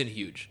still isn't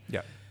huge.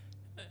 Yeah.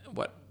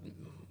 1%,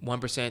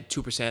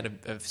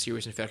 2% of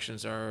serious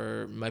infections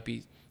might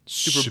be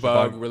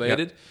superbug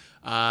related.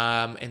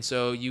 Yep. And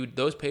so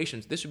those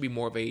patients, this would be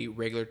more of a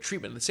regular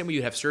treatment. The same way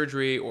you'd have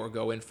surgery or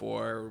go in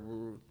for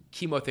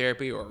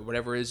chemotherapy or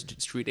whatever it is to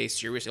treat a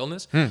serious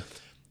illness.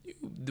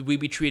 We'd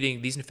be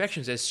treating these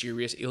infections as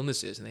serious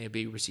illnesses, and they'd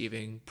be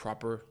receiving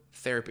proper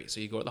therapy.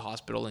 So you go to the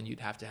hospital and you'd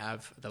have to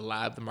have the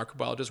lab, the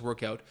microbiologist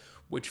work out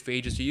which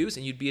phages to use,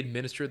 and you'd be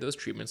administered those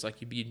treatments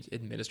like you'd be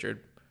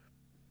administered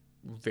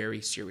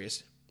very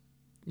serious,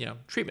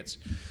 treatments.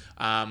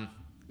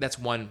 That's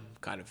one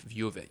kind of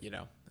view of it,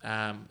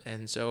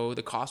 and so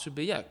the cost would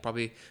be,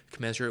 probably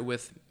commensurate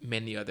with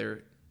many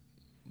other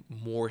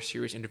more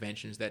serious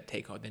interventions that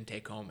take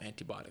home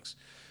antibiotics.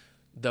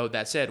 Though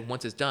that said,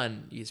 once it's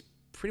done, you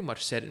pretty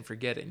much set it and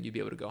forget it, and you'd be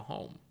able to go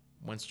home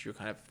once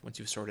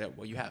you've sorted out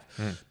what you have.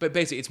 But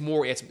basically, it's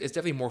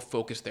definitely more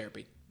focused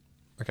therapy.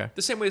 Okay.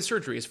 The same way as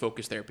surgery is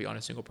focused therapy on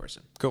a single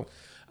person. Cool.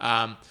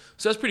 So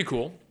that's pretty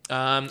cool.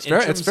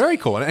 It's very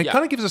cool. And it yeah.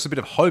 kind of gives us a bit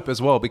of hope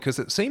as well, because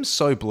it seems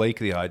so bleak,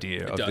 the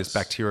idea of does. this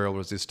bacterial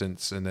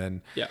resistance. And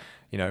then, Yeah.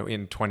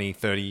 in 20,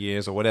 30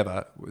 years or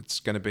whatever, it's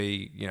going to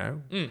be,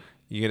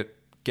 you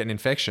get an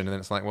infection and then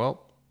it's like,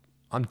 well,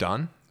 I'm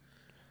done.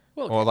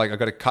 Well, Or like I've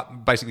got to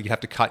cut, basically you have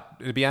to cut,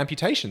 it'd be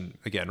amputation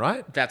again,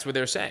 right? That's what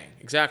they're saying,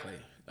 exactly.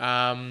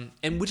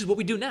 And which is what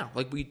we do now.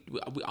 Like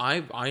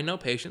I know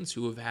patients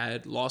who have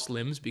had lost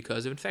limbs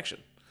because of infection.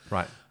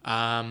 Right.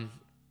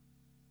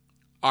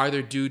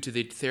 Either due to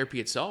the therapy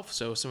itself,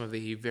 so some of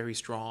the very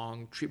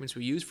strong treatments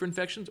we use for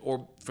infections,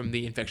 or from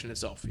the infection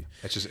itself.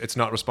 It's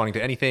not responding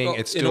to anything. Well,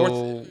 It's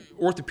still...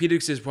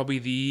 orthopedics is probably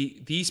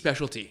the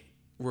specialty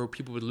where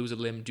people would lose a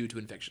limb due to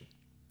infection.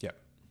 Yeah.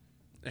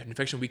 An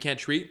infection we can't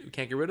treat, we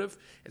can't get rid of.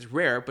 It's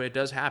rare, but it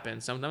does happen.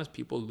 Sometimes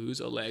people lose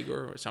a leg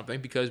or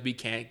something because we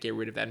can't get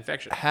rid of that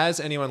infection. Has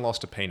anyone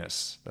lost a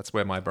penis? That's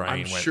where my brain I'm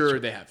went. sure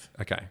they have.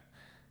 Okay.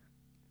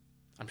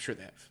 I'm sure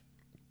they have.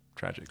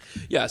 Tragic.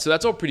 Yeah, so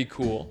that's all pretty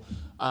cool.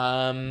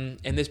 And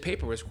this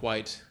paper was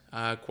quite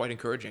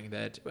encouraging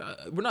that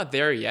we're not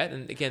there yet.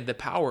 And again, the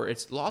power,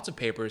 it's lots of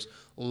papers,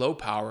 low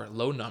power,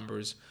 low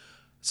numbers.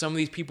 Some of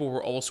these people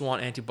were also on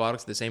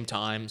antibiotics at the same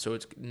time, so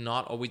it's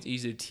not always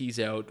easy to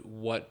tease out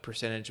what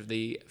percentage of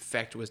the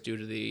effect was due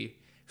to the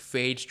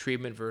phage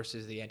treatment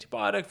versus the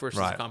antibiotic versus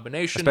the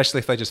combination. Especially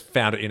if they just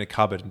found it in a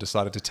cupboard and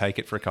decided to take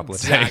it for a couple of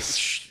Exactly.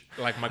 days.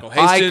 Like Michael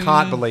Haston. I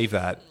can't believe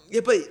that.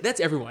 Yeah, but that's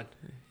everyone.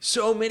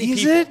 So many Is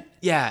people. it?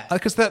 Yeah.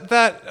 Because The number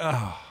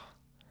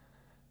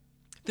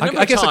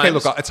I of guess, okay,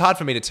 times- look, it's hard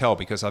for me to tell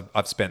because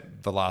I've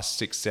spent the last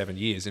 6-7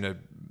 years in a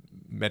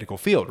medical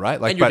field, right?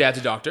 Like, And your but- dad's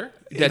a doctor.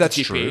 Your dad's That's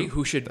a GP true.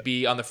 who should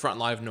be on the front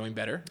line of knowing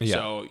better. Yeah.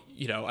 So,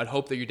 I'd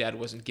hope that your dad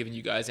wasn't giving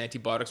you guys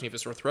antibiotics when you have a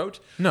sore throat.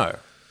 No.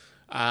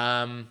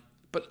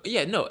 But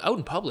yeah, no, out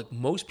in public,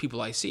 most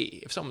people I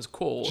see, if someone's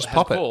cold, Just has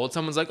pop it. cold,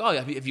 someone's like, "Oh,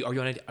 are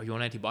you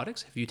on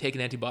antibiotics? Have you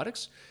taken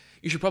antibiotics?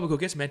 You should probably go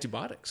get some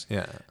antibiotics."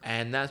 Yeah.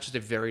 And that's just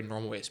a very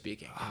normal way of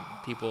speaking. And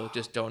people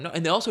just don't know.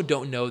 And they also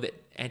don't know that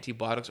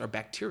antibiotics are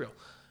bacterial.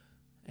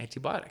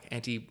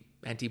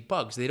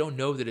 Anti-bugs. They don't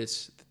know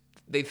that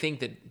they think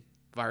that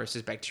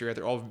viruses, bacteria,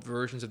 they're all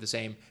versions of the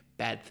same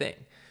bad thing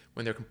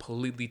when they're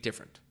completely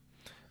different.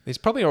 These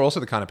probably are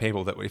also the kind of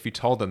people that if you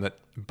told them that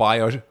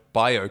bio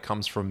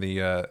comes from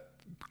the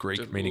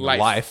Greek meaning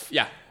life.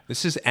 Yeah.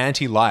 This is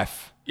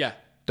anti-life. Yeah.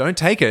 Don't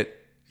take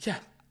it Yeah.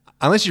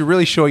 unless you're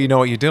really sure you know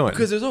what you're doing.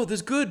 Because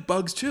there's good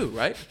bugs too,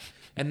 right?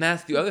 And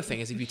that's the other thing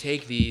is if you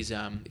take these,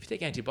 if you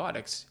take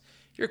antibiotics,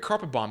 you're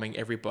carpet bombing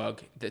every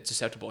bug that's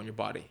susceptible in your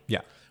body.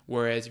 Yeah.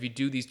 Whereas if you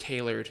do these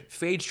tailored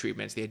phage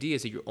treatments, the idea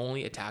is that you're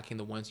only attacking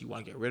the ones you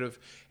want to get rid of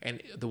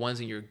and the ones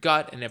in your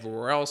gut and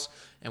everywhere else.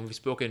 And we've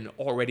spoken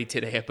already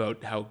today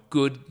about how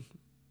good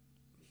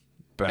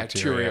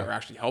bacteria are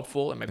actually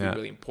helpful and might be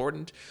really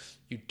important.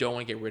 You don't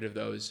want to get rid of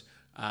those.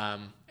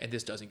 And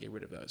this doesn't get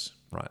rid of those.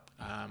 Right.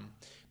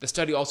 The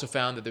study also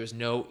found that there's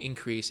no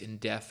increase in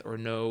death or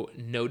no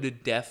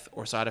noted death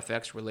or side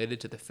effects related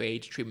to the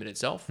phage treatment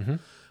itself.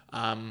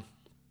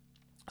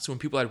 So when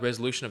people had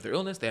resolution of their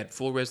illness, they had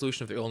full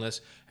resolution of their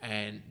illness,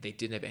 and they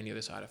didn't have any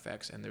other side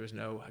effects, and there was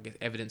no,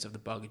 evidence of the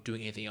bug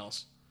doing anything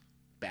else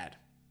bad.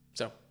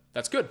 So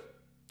that's good.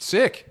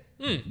 Sick.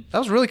 That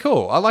was really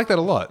cool. I like that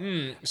a lot.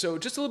 So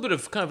just a little bit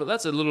of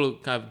that's a little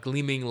kind of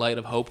gleaming light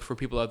of hope for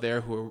people out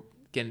there who are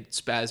getting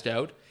spazzed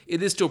out.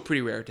 It is still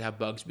pretty rare to have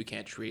bugs we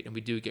can't treat, and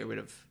we still get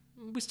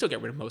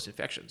rid of most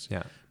infections.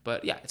 Yeah.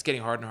 But yeah, it's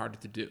getting harder and harder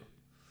to do.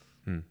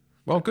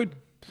 Well, good.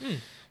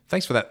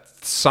 Thanks for that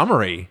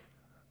summary.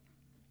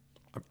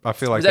 I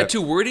feel like Is that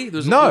too wordy?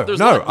 There's No.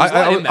 there's a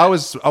lot in that. I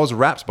was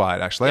wrapped by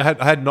it actually.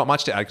 I had not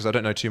much to add because I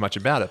don't know too much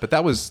about it. But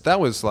that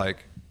was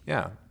like,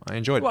 yeah, I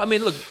enjoyed Well, it. I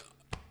mean, look,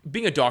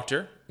 being a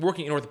doctor,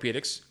 working in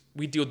orthopedics,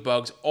 we deal with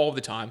bugs all the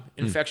time,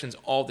 infections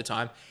all the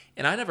time.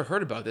 And I never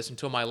heard about this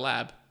until my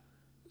lab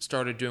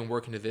started doing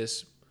work into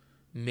this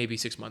maybe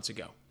 6 months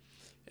ago.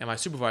 And my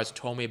supervisor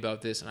told me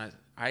about this, and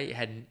I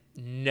had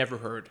never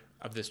heard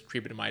of this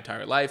treatment in my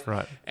entire life.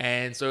 Right.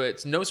 And so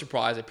it's no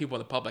surprise that people in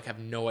the public have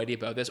no idea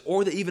about this,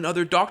 or that even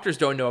other doctors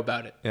don't know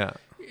about it. Yeah.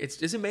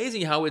 It's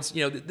amazing how it's,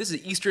 this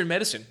is Eastern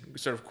medicine,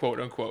 sort of quote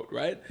unquote,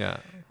 right? Yeah.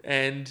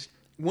 And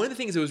one of the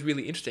things that was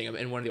really interesting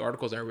in one of the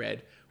articles I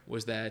read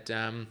was that,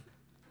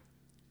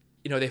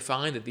 they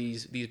find that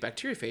these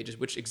bacteriophages,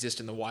 which exist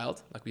in the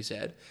wild, like we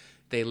said,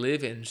 they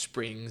live in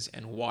springs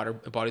and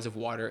bodies of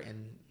water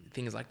and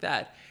things like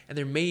that. And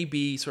there may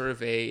be sort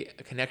of a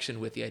connection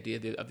with the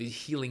idea of these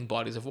healing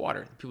bodies of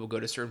water. People go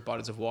to certain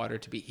bodies of water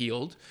to be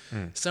healed.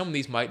 Some of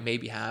these might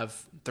maybe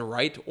have the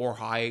right or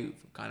high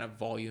kind of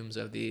volumes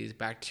of these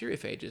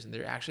bacteriophages, and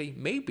there actually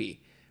may be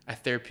a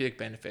therapeutic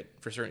benefit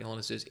for certain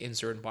illnesses in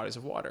certain bodies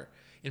of water.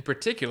 In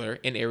particular,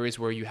 in areas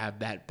where you have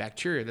that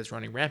bacteria that's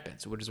running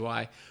rampant. So which is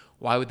why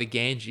would the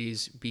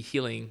Ganges be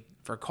healing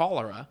for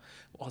cholera?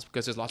 Well, it's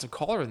because there's lots of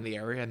cholera in the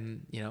area,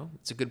 and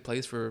it's a good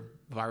place for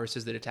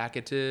viruses that attack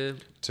it to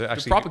To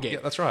actually propagate. Yeah,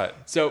 that's right.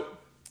 So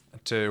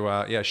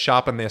to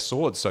sharpen their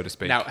swords, so to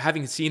speak. Now,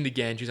 having seen the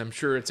Ganges, I'm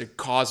sure it's a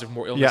cause of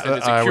more illness than yeah,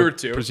 it's I a cure would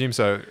to. presume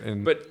so.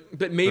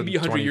 But maybe the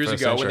 100 years 21st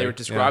ago when they were century,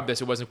 described yeah.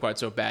 this, it wasn't quite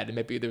so bad, and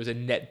maybe there was a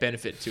net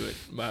benefit to it.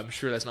 I'm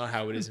sure that's not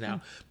how it is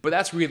now. But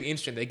that's really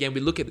interesting. Again, we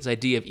look at this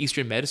idea of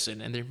Eastern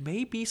medicine, and there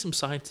may be some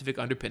scientific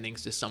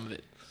underpinnings to some of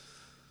it,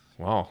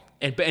 Wow.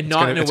 and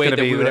not in a way that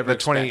we would ever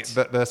expect.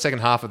 The second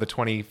half of the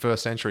 21st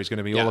century is going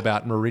to be Yeah. all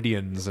about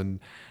meridians and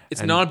It's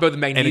and not about the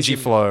magnesium energy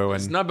flow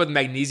It's and not about the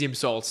magnesium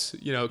salts,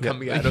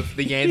 coming out of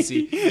the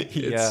Yangtze.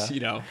 It's,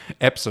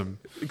 Epsom.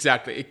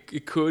 exactly.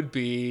 It could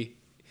be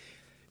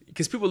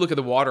because people look at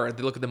the water and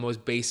they look at the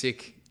most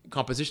basic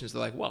compositions.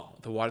 They're like, well,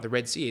 the water, the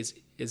Red Sea is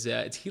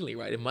it's healing,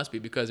 right? It must be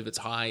because of its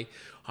high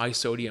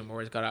sodium,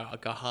 or it's got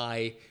a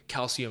high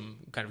calcium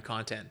kind of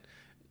content.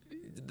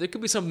 There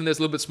could be something that's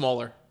a little bit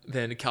smaller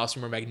than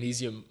calcium or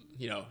magnesium,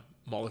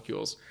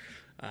 molecules.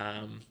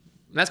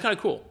 That's kind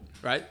of cool,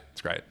 right?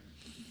 It's great.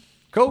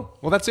 Cool.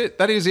 Well, that's it.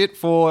 That is it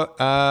for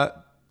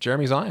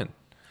Jeremy Zion.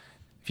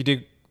 If you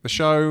dig the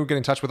show, get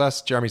in touch with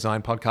us,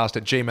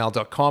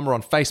 jeremyzionpodcast@gmail.com, or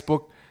on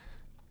Facebook.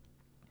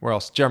 Where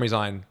else?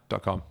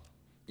 jeremyzion.com.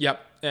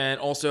 Yep. And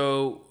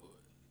also,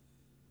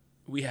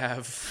 we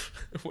have...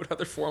 what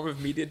other form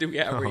of media do we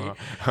have?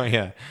 Oh,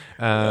 yeah.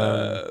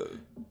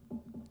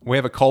 We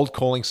have a cold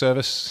calling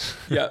service.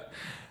 Yeah.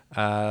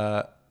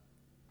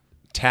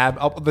 Tab.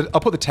 I'll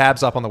put the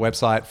tabs up on the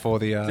website for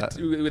the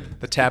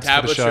tabs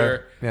for the show.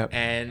 Tablature, Yep.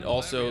 and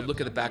also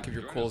look at the back of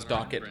your Coles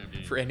docket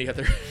for any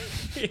other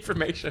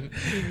information.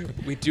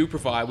 We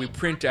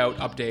print out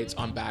updates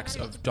on backs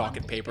of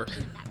docket paper.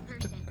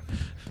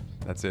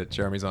 That's it.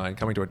 Jeremy Zion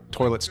coming to a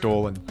toilet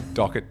stall and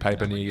docket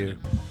paper near you.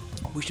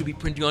 We should be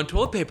printing on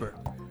toilet paper.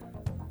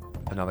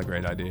 Another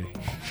great idea.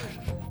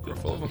 We're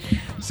full of them.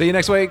 See you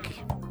next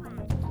week.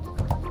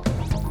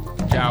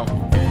 Ciao.